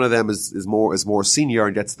 but one of them is more senior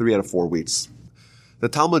and gets 3 out of 4 weeks. The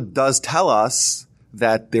Talmud does tell us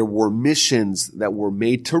that there were missions that were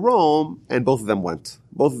made to Rome, and both of them went.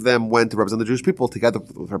 Both of them went to represent the Jewish people together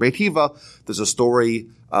with Rabbi Akiva. There's a story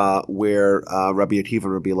where Rabbi Akiva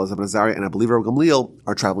and Rabbi Elazar ben Azariah and I believe Rabbi Gamliel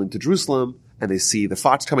are traveling to Jerusalem, and they see the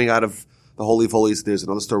fox coming out of the Holy of Holies. There's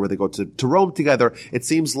another story where they go to Rome together. It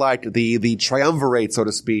seems like the triumvirate, so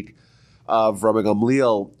to speak, of Rabbi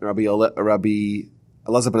Gamliel, Rabbi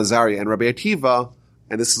Elazar ben Azariah, and Rabbi Akiva.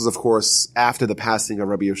 And this is, of course, after the passing of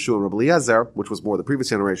Rabbi Yeshua and Rabbi Eliezer, which was more the previous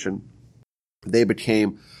generation. They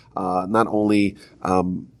became not only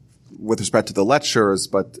with respect to the lectures,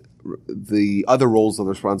 but the other roles of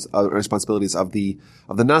the responsibilities of the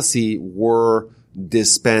Nasi were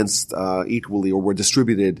dispensed equally, or were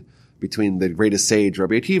distributed between the greatest sage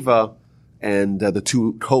Rabbi Akiva and the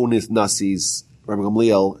 2 co-Nasis, Rabbi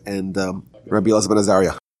Gamliel and Rabbi Elazar ben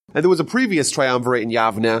Azariah. And there was a previous triumvirate in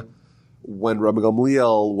Yavne when Rabbi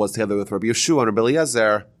Gamliel was together with Rabbi Yeshua and Rabbi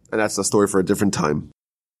Eliezer, and that's a story for a different time.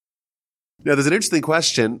 Now, there's an interesting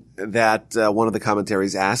question that one of the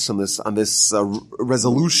commentaries asks on this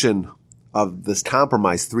resolution of this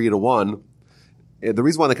compromise, 3-1. The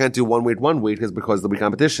reason why they can't do 1 week is because there'll be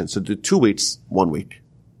competition. So do 2 weeks, 1 week.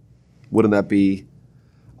 Wouldn't that be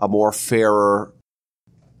a more fairer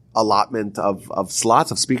allotment of slots,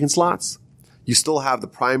 of speaking slots? You still have the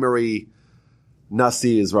primary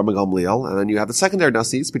Nasi is Rabbi Gamliel, and then you have the secondary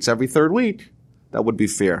Nasi speaks every third week. That would be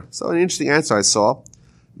fair. So an interesting answer I saw.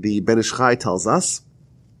 The Ben Ish Chai tells us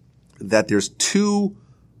that there's 2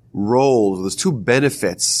 roles, there's 2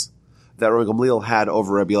 benefits that Rabbi Gamliel had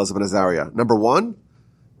over Rabbi Elazar ben Azariah. Number 1,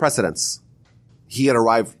 precedence. He had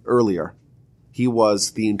arrived earlier. He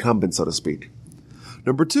was the incumbent, so to speak.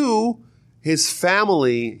 Number 2, his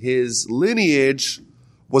family, his lineage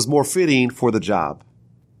was more fitting for the job.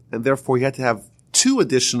 And therefore he had to have 2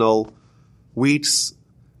 additional weeks.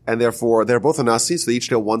 And therefore, they're both a Nasi, so they each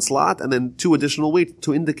get 1 slot, and then 2 additional weeks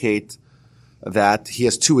to indicate that he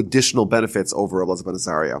has 2 additional benefits over Rabbi Elazar ben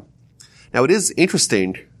Azariah. Now, it is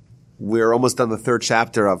interesting. We're almost done the 3rd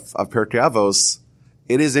chapter of Pirkei Avos.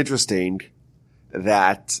 It is interesting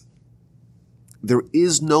that there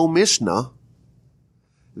is no Mishnah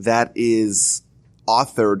that is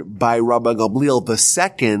authored by Rabbi Gamliel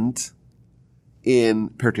II in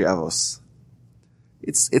Pirkei Avos.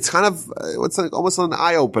 It's kind of, it's like almost an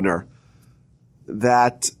eye-opener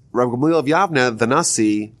that Rabbi Gamliel of Yavne, the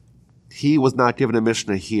Nasi, he was not given a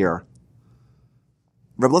Mishnah here.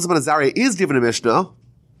 Rabbi Elazar ben Azariah is given a Mishnah,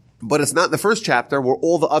 but it's not in the 1st chapter where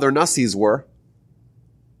all the other Nasis were.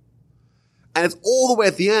 And it's all the way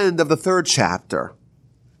at the end of the 3rd chapter.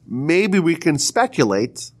 Maybe we can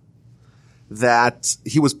speculate that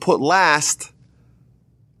he was put last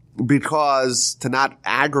because to not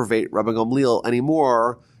aggravate Rabbi Gamliel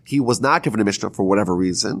anymore, he was not given a Mishnah for whatever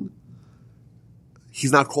reason.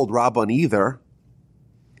 He's not called Rabban either.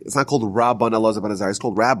 It's not called Rabban Elazar ben Azariah. It's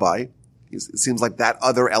called Rabbi. It seems like that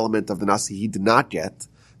other element of the Nasi he did not get,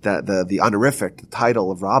 the honorific, the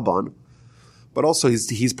title of Rabban. But also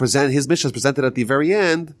his Mishnah is presented at the very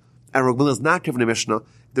end, and Rabbi Gamliel is not given a Mishnah.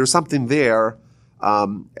 There's something there,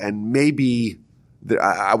 and maybe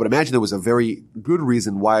I would imagine there was a very good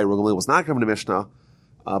reason why Rabbi Gamliel was not given a Mishnah,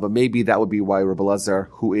 but maybe that would be why Rabbi Elazar,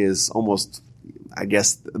 who is almost, I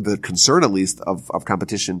guess, the concern at least of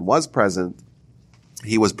competition, was present.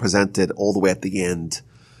 He was presented all the way at the end,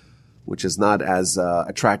 which is not as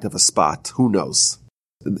attractive a spot. Who knows?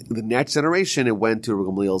 The next generation, it went to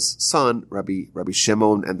Rabbi Gamliel's son, Rabbi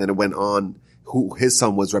Shimon, and then it went on. His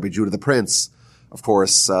son was Rabbi Judah the Prince. Of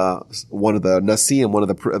course, one of the Nasi and one of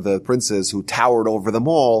the princes who towered over them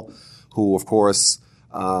all, who, of course,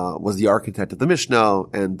 was the architect of the Mishnah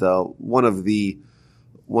and one of the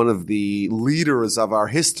leaders of our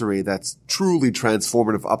history that's truly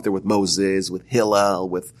transformative, up there with Moses, with Hillel,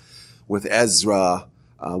 with Ezra,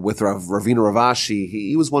 with Ravina Rav Ashi.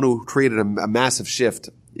 He was one who created a massive shift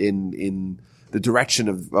in the direction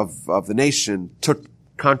of the nation, took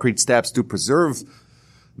concrete steps to preserve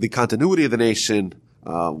the continuity of the nation.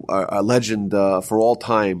 A legend for all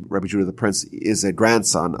time. Rabbi Judah the Prince is a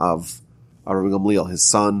grandson of Rabbi Gamliel. His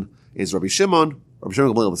son is Rabbi Shimon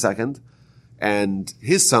Gamliel II, and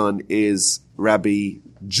his son is Rabbi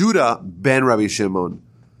Judah ben Rabbi Shimon.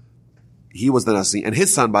 He was the Nasi, and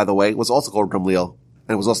his son, by the way, was also called Gamliel,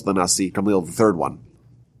 and was also the Nasi, Gamliel the 3rd one.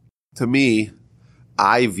 To me,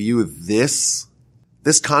 I view this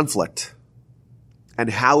conflict and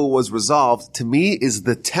how it was resolved, to me, is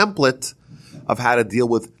the template of how to deal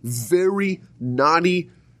with very knotty,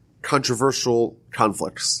 controversial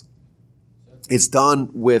conflicts. It's done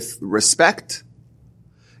with respect.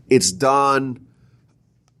 It's done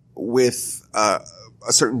with a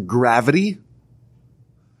certain gravity.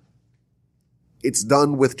 It's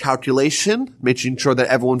done with calculation, making sure that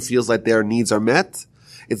everyone feels like their needs are met.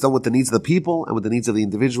 It's done with the needs of the people and with the needs of the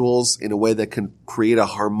individuals in a way that can create a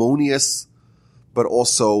harmonious but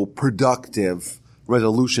also productive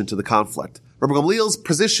resolution to the conflict. Rabbi Gamliel's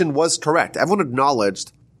position was correct. Everyone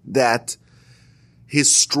acknowledged that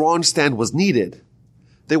his strong stand was needed.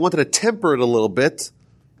 They wanted to temper it a little bit,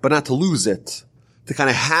 but not to lose it. To kind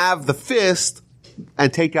of have the fist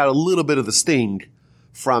and take out a little bit of the sting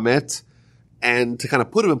from it, and to kind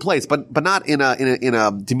of put him in place, but not in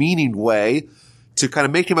a demeaning way, to kind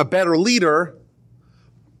of make him a better leader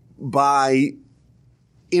by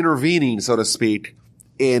intervening, so to speak,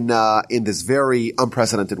 in this very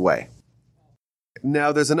unprecedented way.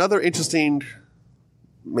 Now, there's another interesting,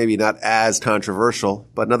 maybe not as controversial,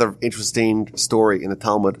 but another interesting story in the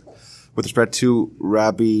Talmud with respect to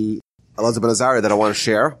Rabbi Elazar ben Azariah that I want to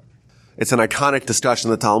share. It's an iconic discussion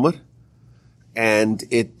in the Talmud, and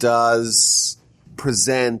it does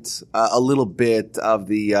present a little bit of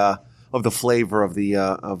the flavor of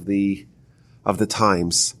the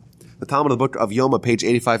times. The Talmud of the Book of Yoma, page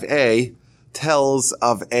 85a, tells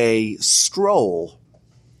of a stroll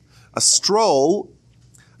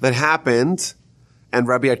that happened, and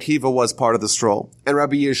Rabbi Akiva was part of the stroll, and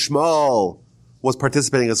Rabbi Yishmael was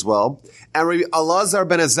participating as well, and Rabbi Elazar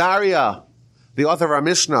ben Azariah, the author of our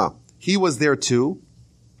Mishnah, he was there too,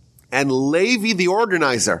 and Levi the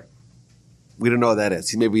organizer, we don't know what that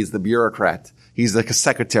is. Maybe he's the bureaucrat. He's like a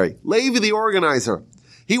secretary. Levi the organizer,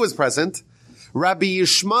 he was present. Rabbi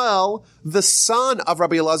Yishmael, the son of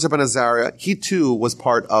Rabbi Elazar ben Azariah, he too was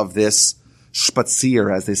part of this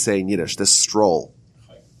spazier, as they say in Yiddish, this stroll.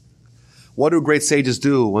 What do great sages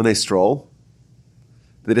do when they stroll?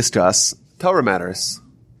 They discuss Torah matters.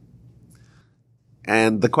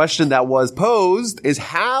 And the question that was posed is,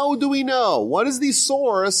 how do we know? What is the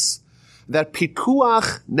source that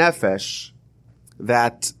pikuach nefesh,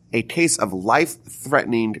 that a case of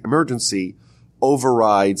life-threatening emergency,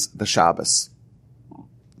 overrides the Shabbos?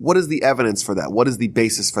 What is the evidence for that? What is the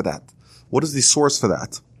basis for that? What is the source for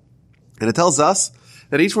that? And it tells us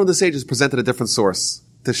that each one of the sages presented a different source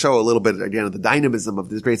to show a little bit, again, of the dynamism of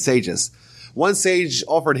these great sages. One sage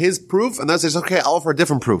offered his proof, and the other sage says, okay, I'll offer a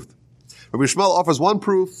different proof. Rabbi Yishmael offers one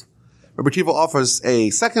proof, Rabbi Akiva offers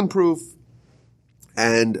a second proof,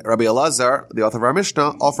 and Rabbi Elazar, the author of our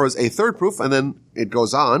Mishnah, offers a third proof, and then it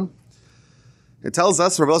goes on. It tells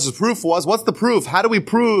us Rabbi Elazar's proof was, what's the proof? How do we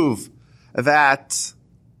prove that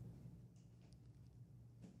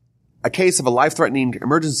a case of a life-threatening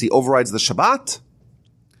emergency overrides the Shabbat?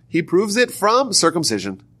 He proves it from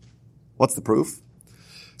circumcision. What's the proof?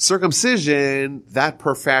 Circumcision, that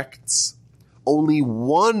perfects only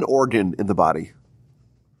one organ in the body.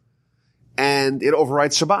 And it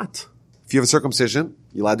overrides Shabbat. If you have a circumcision,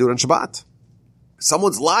 you're allowed to do it on Shabbat.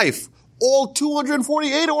 Someone's life, all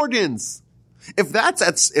 248 organs. If that's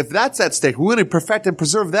at stake, we're going to perfect and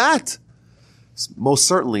preserve that. Most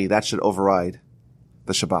certainly that should override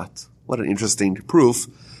the Shabbat. What an interesting proof.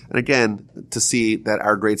 And again, to see that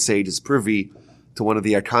our great sage is privy to one of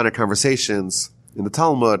the iconic conversations in the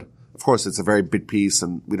Talmud. Of course, it's a very big piece,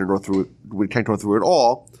 and we can't go through it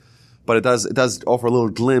all, but it does offer a little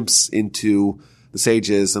glimpse into the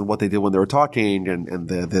sages and what they did when they were talking, and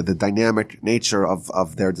the dynamic nature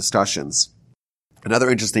of their discussions. Another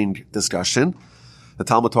interesting discussion, the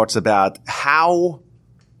Talmud talks about how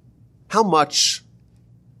much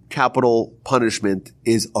capital punishment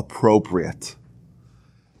is appropriate.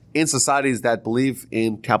 In societies that believe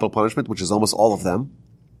in capital punishment, which is almost all of them,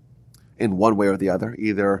 in one way or the other,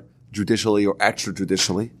 either judicially or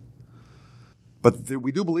extrajudicially. But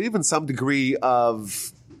we do believe in some degree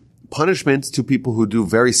of punishment to people who do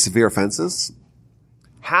very severe offenses.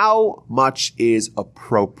 How much is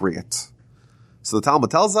appropriate? So the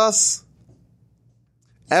Talmud tells us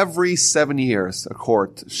every 7 years a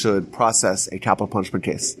court should process a capital punishment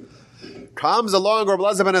case. Comes along Rabbi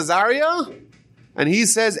Elazar ben Azariah, and he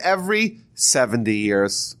says every 70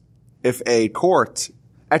 years. If a court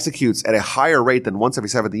executes at a higher rate than once every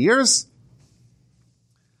 70 years,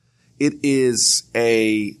 it is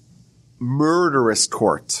a murderous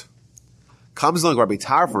court. Comes along Rabbi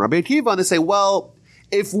Tarfon and Rabbi Akiva, and they say, well,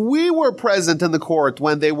 if we were present in the court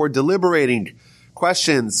when they were deliberating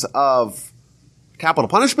questions of capital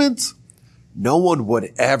punishment, no one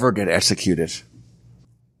would ever get executed.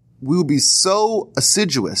 We would be so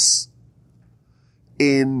assiduous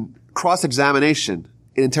in cross-examination,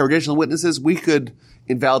 in interrogation of witnesses, we could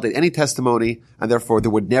invalidate any testimony, and therefore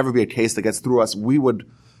there would never be a case that gets through us. We would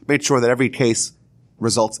make sure that every case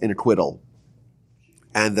results in acquittal.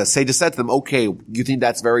 And the sages said to them, okay, you think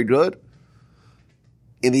that's very good?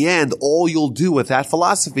 In the end, all you'll do with that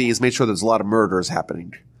philosophy is make sure there's a lot of murders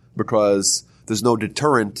happening, because there's no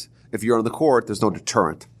deterrent. If you're on the court, there's no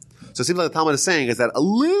deterrent. So it seems like the Talmud is saying is that a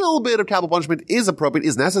little bit of capital punishment is appropriate,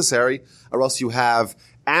 is necessary, or else you have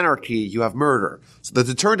anarchy, you have murder. So the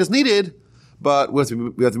deterrent is needed, but we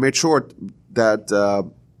have to make sure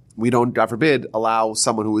that we don't, God forbid, allow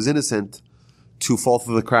someone who is innocent to fall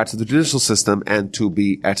through the cracks of the judicial system and to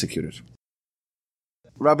be executed.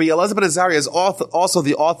 Rabbi Elazar ben Azariah is also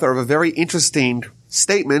the author of a very interesting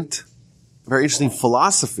statement, a very interesting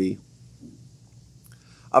philosophy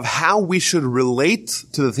of how we should relate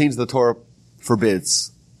to the things the Torah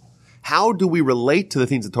forbids. How do we relate to the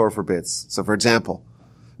things the Torah forbids? So, for example,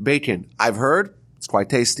 bacon. I've heard it's quite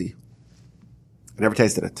tasty. I never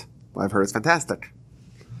tasted it, but I've heard it's fantastic.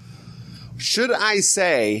 Should I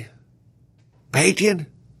say, bacon,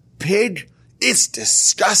 pig, it's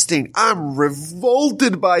disgusting. I'm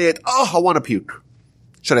revolted by it. Oh, I want to puke.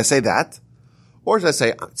 Should I say that? Or should I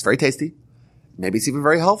say, it's very tasty. Maybe it's even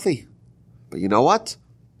very healthy. But you know what?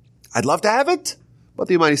 I'd love to have it, but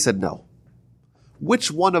the Almighty said no.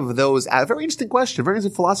 Which one of those, a very interesting question, very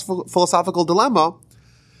interesting philosophical dilemma,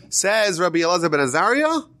 says Rabbi Elazar ben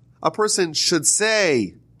Azariah, a person should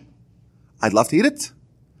say, I'd love to eat it,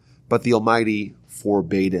 but the Almighty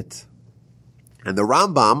forbade it. And the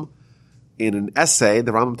Rambam, in an essay,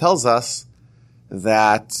 the Rambam tells us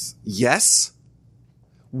that, yes,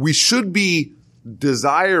 we should be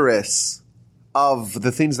desirous of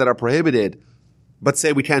the things that are prohibited, but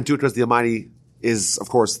say we can't do it because the Almighty is, of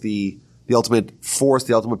course, the ultimate force,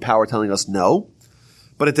 the ultimate power telling us no.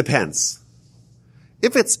 But it depends.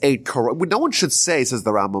 If it's no one should say, says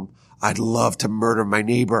the Rambam, I'd love to murder my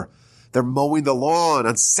neighbor. They're mowing the lawn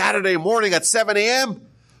on Saturday morning at 7 a.m.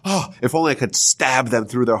 Oh, if only I could stab them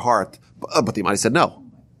through their heart. But the Almighty said no.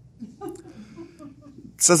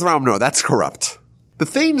 Says the Rambam, no, that's corrupt. The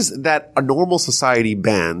things that a normal society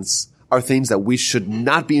bans are things that we should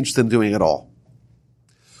not be interested in doing at all.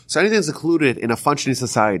 So anything that's included in a functioning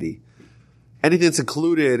society, anything that's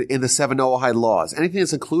included in the 7 Noahide laws, anything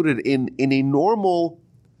that's included in a normal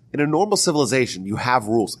civilization, you have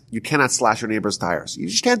rules. You cannot slash your neighbor's tires. You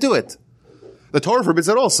just can't do it. The Torah forbids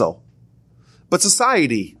it also. But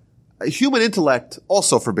society, human intellect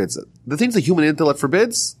also forbids it. The things that human intellect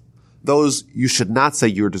forbids, those you should not say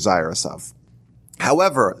you're desirous of.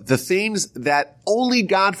 However, the things that only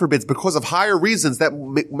God forbids because of higher reasons that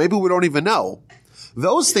maybe we don't even know,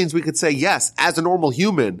 those things we could say, yes, as a normal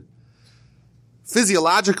human,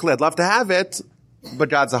 physiologically I'd love to have it, but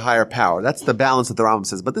God's a higher power. That's the balance that the Rambam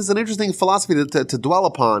says. But this is an interesting philosophy to dwell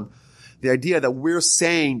upon, the idea that we're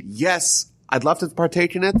saying, yes, I'd love to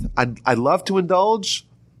partake in it, I'd love to indulge,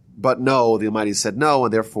 but no, the Almighty said no,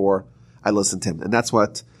 and therefore I listened to him. And that's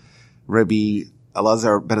what Rabbi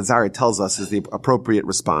Elazar ben Azariah tells us is the appropriate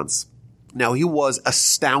response. Now, he was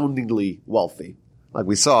astoundingly wealthy. Like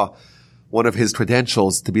we saw, one of his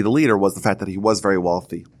credentials to be the leader was the fact that he was very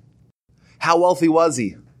wealthy. How wealthy was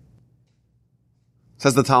he?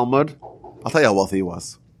 Says the Talmud. I'll tell you how wealthy he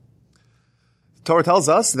was. The Torah tells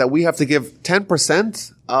us that we have to give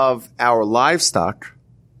 10% of our livestock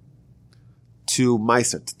to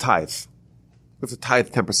Meiser, to tithe. We have to tithe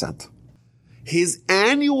 10%. His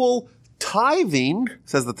annual tithing,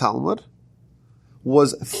 says the Talmud,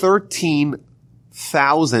 was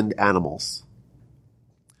 13,000 animals.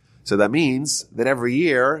 So that means that every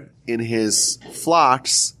year in his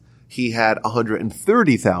flocks, he had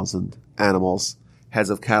 130,000 animals,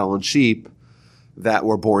 heads of cattle and sheep, that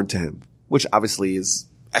were born to him, which obviously is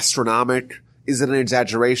astronomical. Is it an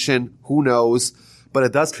exaggeration? Who knows? But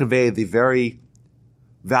it does convey the very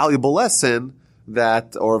valuable lesson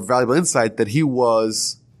that, or valuable insight that he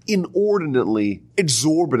was inordinately,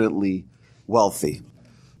 exorbitantly wealthy.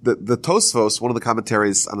 The Tosfos, one of the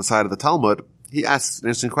commentaries on the side of the Talmud, he asks an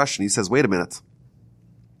interesting question. He says, wait a minute.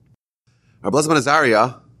 Rabbi Elazar ben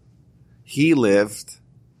Azariah, he lived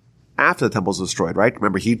after the temple was destroyed, right?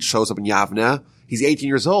 Remember, he shows up in Yavneh. He's 18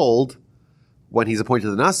 years old when he's appointed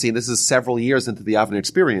to the Nasi, and this is several years into the Yavneh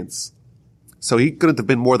experience. So he couldn't have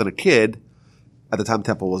been more than a kid at the time the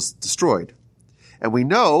temple was destroyed. And we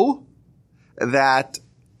know that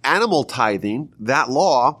animal tithing, that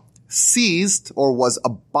law, ceased or was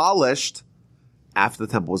abolished after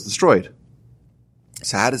the temple was destroyed.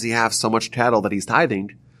 So how does he have so much cattle that he's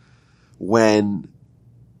tithing when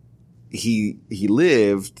he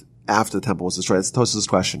lived after the temple was destroyed? That's Tosfos'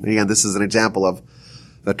 question. And again, this is an example of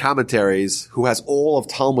the commentaries who has all of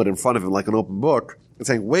Talmud in front of him like an open book and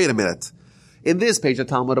saying, wait a minute. In this page of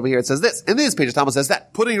Talmud over here it says this. In this page of Talmud says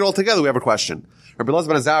that. Putting it all together, we have a question. Rabbi Elazar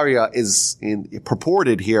ben Azariah is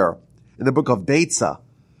purported here in the book of Beitzah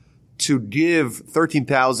to give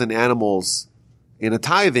 13,000 animals in a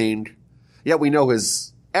tithing, yet we know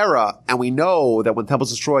his era, and we know that when the temple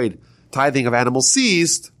was destroyed, tithing of animals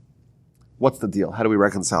ceased. What's the deal? How do we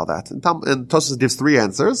reconcile that? And Tosfos gives three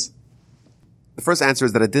answers. The first answer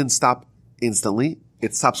is that it didn't stop instantly.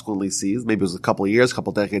 It subsequently ceased. Maybe it was a couple of years, a couple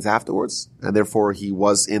of decades afterwards. And therefore he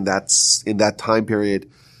was in that time period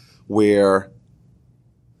where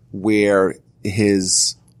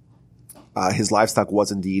his livestock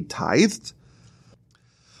was indeed tithed.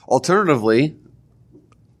 Alternatively,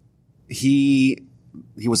 he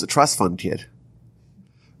was a trust fund kid,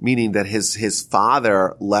 meaning that his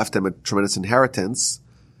father left him a tremendous inheritance,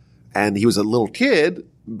 and he was a little kid,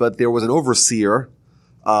 but there was an overseer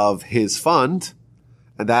of his fund,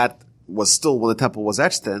 and that was still when the temple was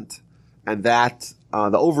extant, and that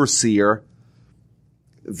the overseer,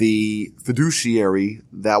 the fiduciary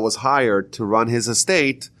that was hired to run his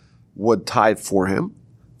estate, would tithe for him.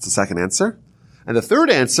 It's the second answer. And the third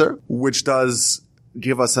answer, which does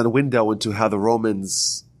give us a window into how the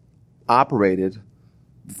Romans operated.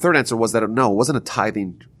 The third answer was that no, it wasn't a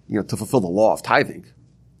tithing, to fulfill the law of tithing.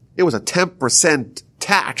 It was a 10%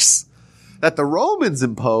 tax that the Romans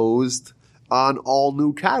imposed on all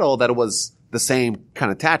new cattle, that it was the same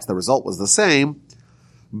kind of tax. The result was the same,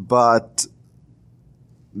 but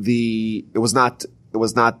it was not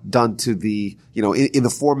done to the, in the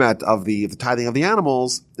format of the tithing of the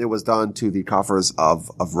animals. It was done to the coffers of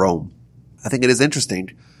Rome. I think it is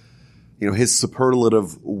interesting, his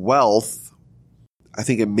superlative wealth. I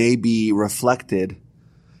think it may be reflected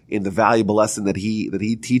in the valuable lesson that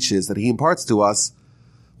he teaches, that he imparts to us,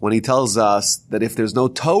 when he tells us that if there's no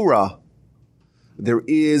Torah, there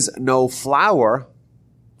is no flour.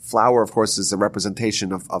 Flour, of course, is a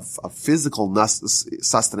representation of physical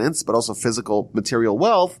sustenance, but also physical material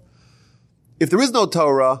wealth. If there is no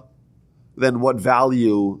Torah, then what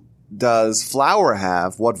value does flour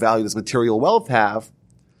have? What value does material wealth have?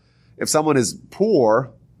 If someone is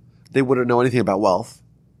poor, they wouldn't know anything about wealth.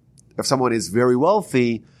 If someone is very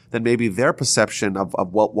wealthy, then maybe their perception of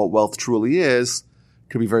what wealth truly is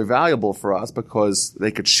could be very valuable for us, because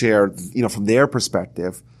they could share, from their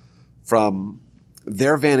perspective, from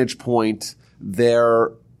their vantage point,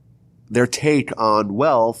 their take on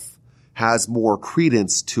wealth has more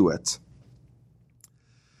credence to it.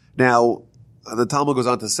 Now, the Talmud goes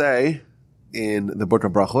on to say in the book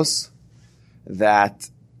of Brachos that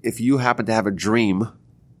if you happen to have a dream,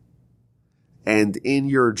 and in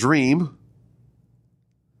your dream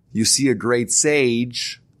you see a great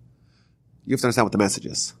sage, you have to understand what the message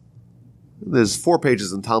is. There's 4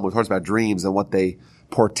 pages in Talmud that talks about dreams and what they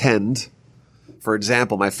portend. For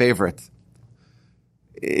example, my favorite,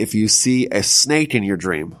 if you see a snake in your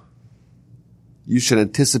dream, you should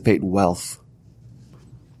anticipate wealth.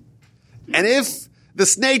 And if the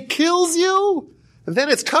snake kills you, then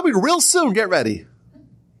it's coming real soon. Get ready.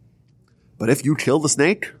 But if you kill the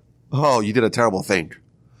snake, you did a terrible thing,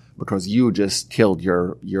 because you just killed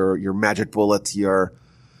your magic bullet, your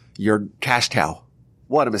cash cow.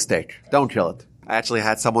 What a mistake. Don't kill it. I actually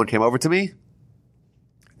had someone came over to me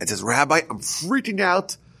and says, Rabbi, I'm freaking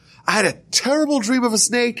out. I had a terrible dream of a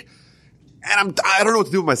snake, and I don't know what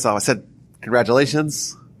to do with myself. I said,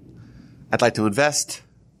 congratulations. I'd like to invest.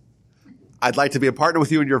 I'd like to be a partner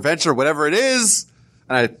with you in your venture, whatever it is.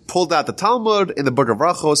 And I pulled out the Talmud in the book of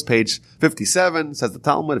Brachos, page 57, says the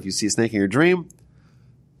Talmud, if you see a snake in your dream,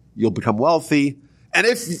 you'll become wealthy. And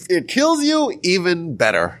if it kills you, even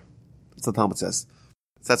better. That's what the Talmud says.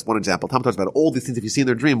 So that's one example. Talmud talks about all these things, if you see in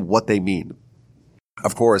their dream, what they mean.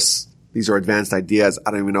 Of course, these are advanced ideas.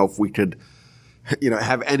 I don't even know if we could,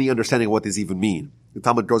 have any understanding of what these even mean. The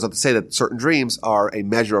Talmud goes on to say that certain dreams are a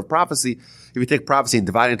measure of prophecy. If you take prophecy and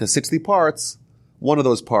divide it into 60 parts, one of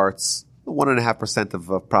those parts, 1.5%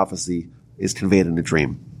 of prophecy, is conveyed in a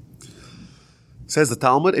dream. Says the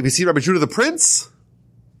Talmud, if you see Rabbi Judah the Prince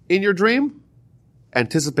in your dream,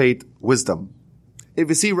 anticipate wisdom. If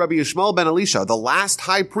you see Rabbi Yishmael ben Elisha, the last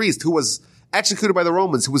high priest who was executed by the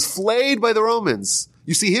Romans, who was flayed by the Romans,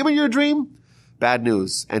 you see him in your dream, bad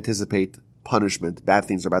news, anticipate punishment. Bad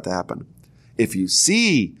things are about to happen. If you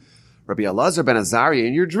see Rabbi Elazar ben Azariah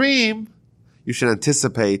in your dream, you should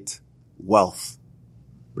anticipate wealth,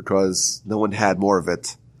 because no one had more of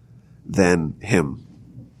it than him.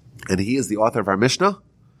 And he is the author of our Mishnah.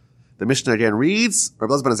 The Mishnah again reads,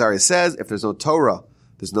 Rabbi Elazar ben Azariah says, if there's no Torah,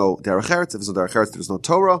 there's no derech eretz. If there's no derech eretz, there's no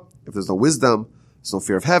Torah. If there's no wisdom, there's no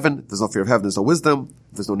fear of heaven. If there's no fear of heaven, there's no wisdom.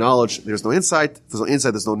 If there's no knowledge, there's no insight. If there's no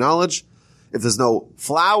insight, there's no knowledge. If there's no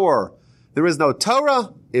flour, there is no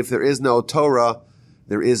Torah. If there is no Torah,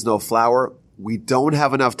 there is no flour. We don't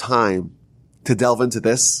have enough time to delve into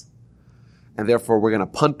this, and therefore we're going to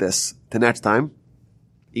punt this to next time,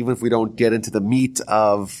 even if we don't get into the meat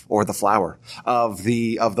or the flour of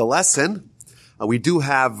the lesson. We do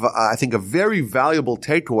have, I think, a very valuable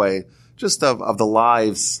takeaway just of the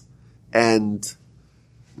lives and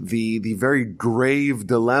the very grave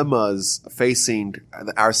dilemmas facing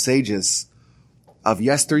our sages of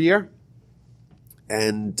yesteryear.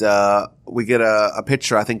 And we get a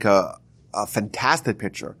picture, I think, a fantastic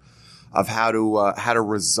picture of how to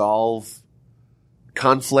resolve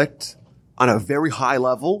conflict on a very high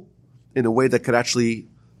level in a way that could actually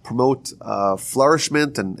promote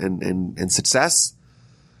flourishment and success.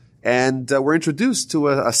 And we're introduced to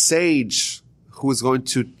a sage who is going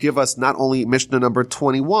to give us not only Mishnah number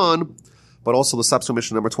 21, but also the subsequent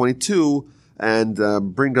Mishnah number 22,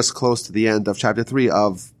 and bring us close to the end of chapter 3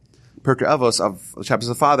 of Pirkei Avos, of the Chapters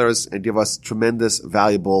of Fathers, and give us tremendous,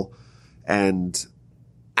 valuable, and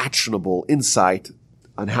actionable insight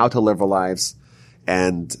on how to live our lives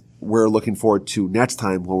and we're looking forward to next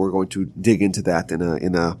time when we're going to dig into that in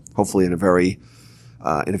a hopefully in a very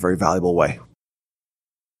valuable way.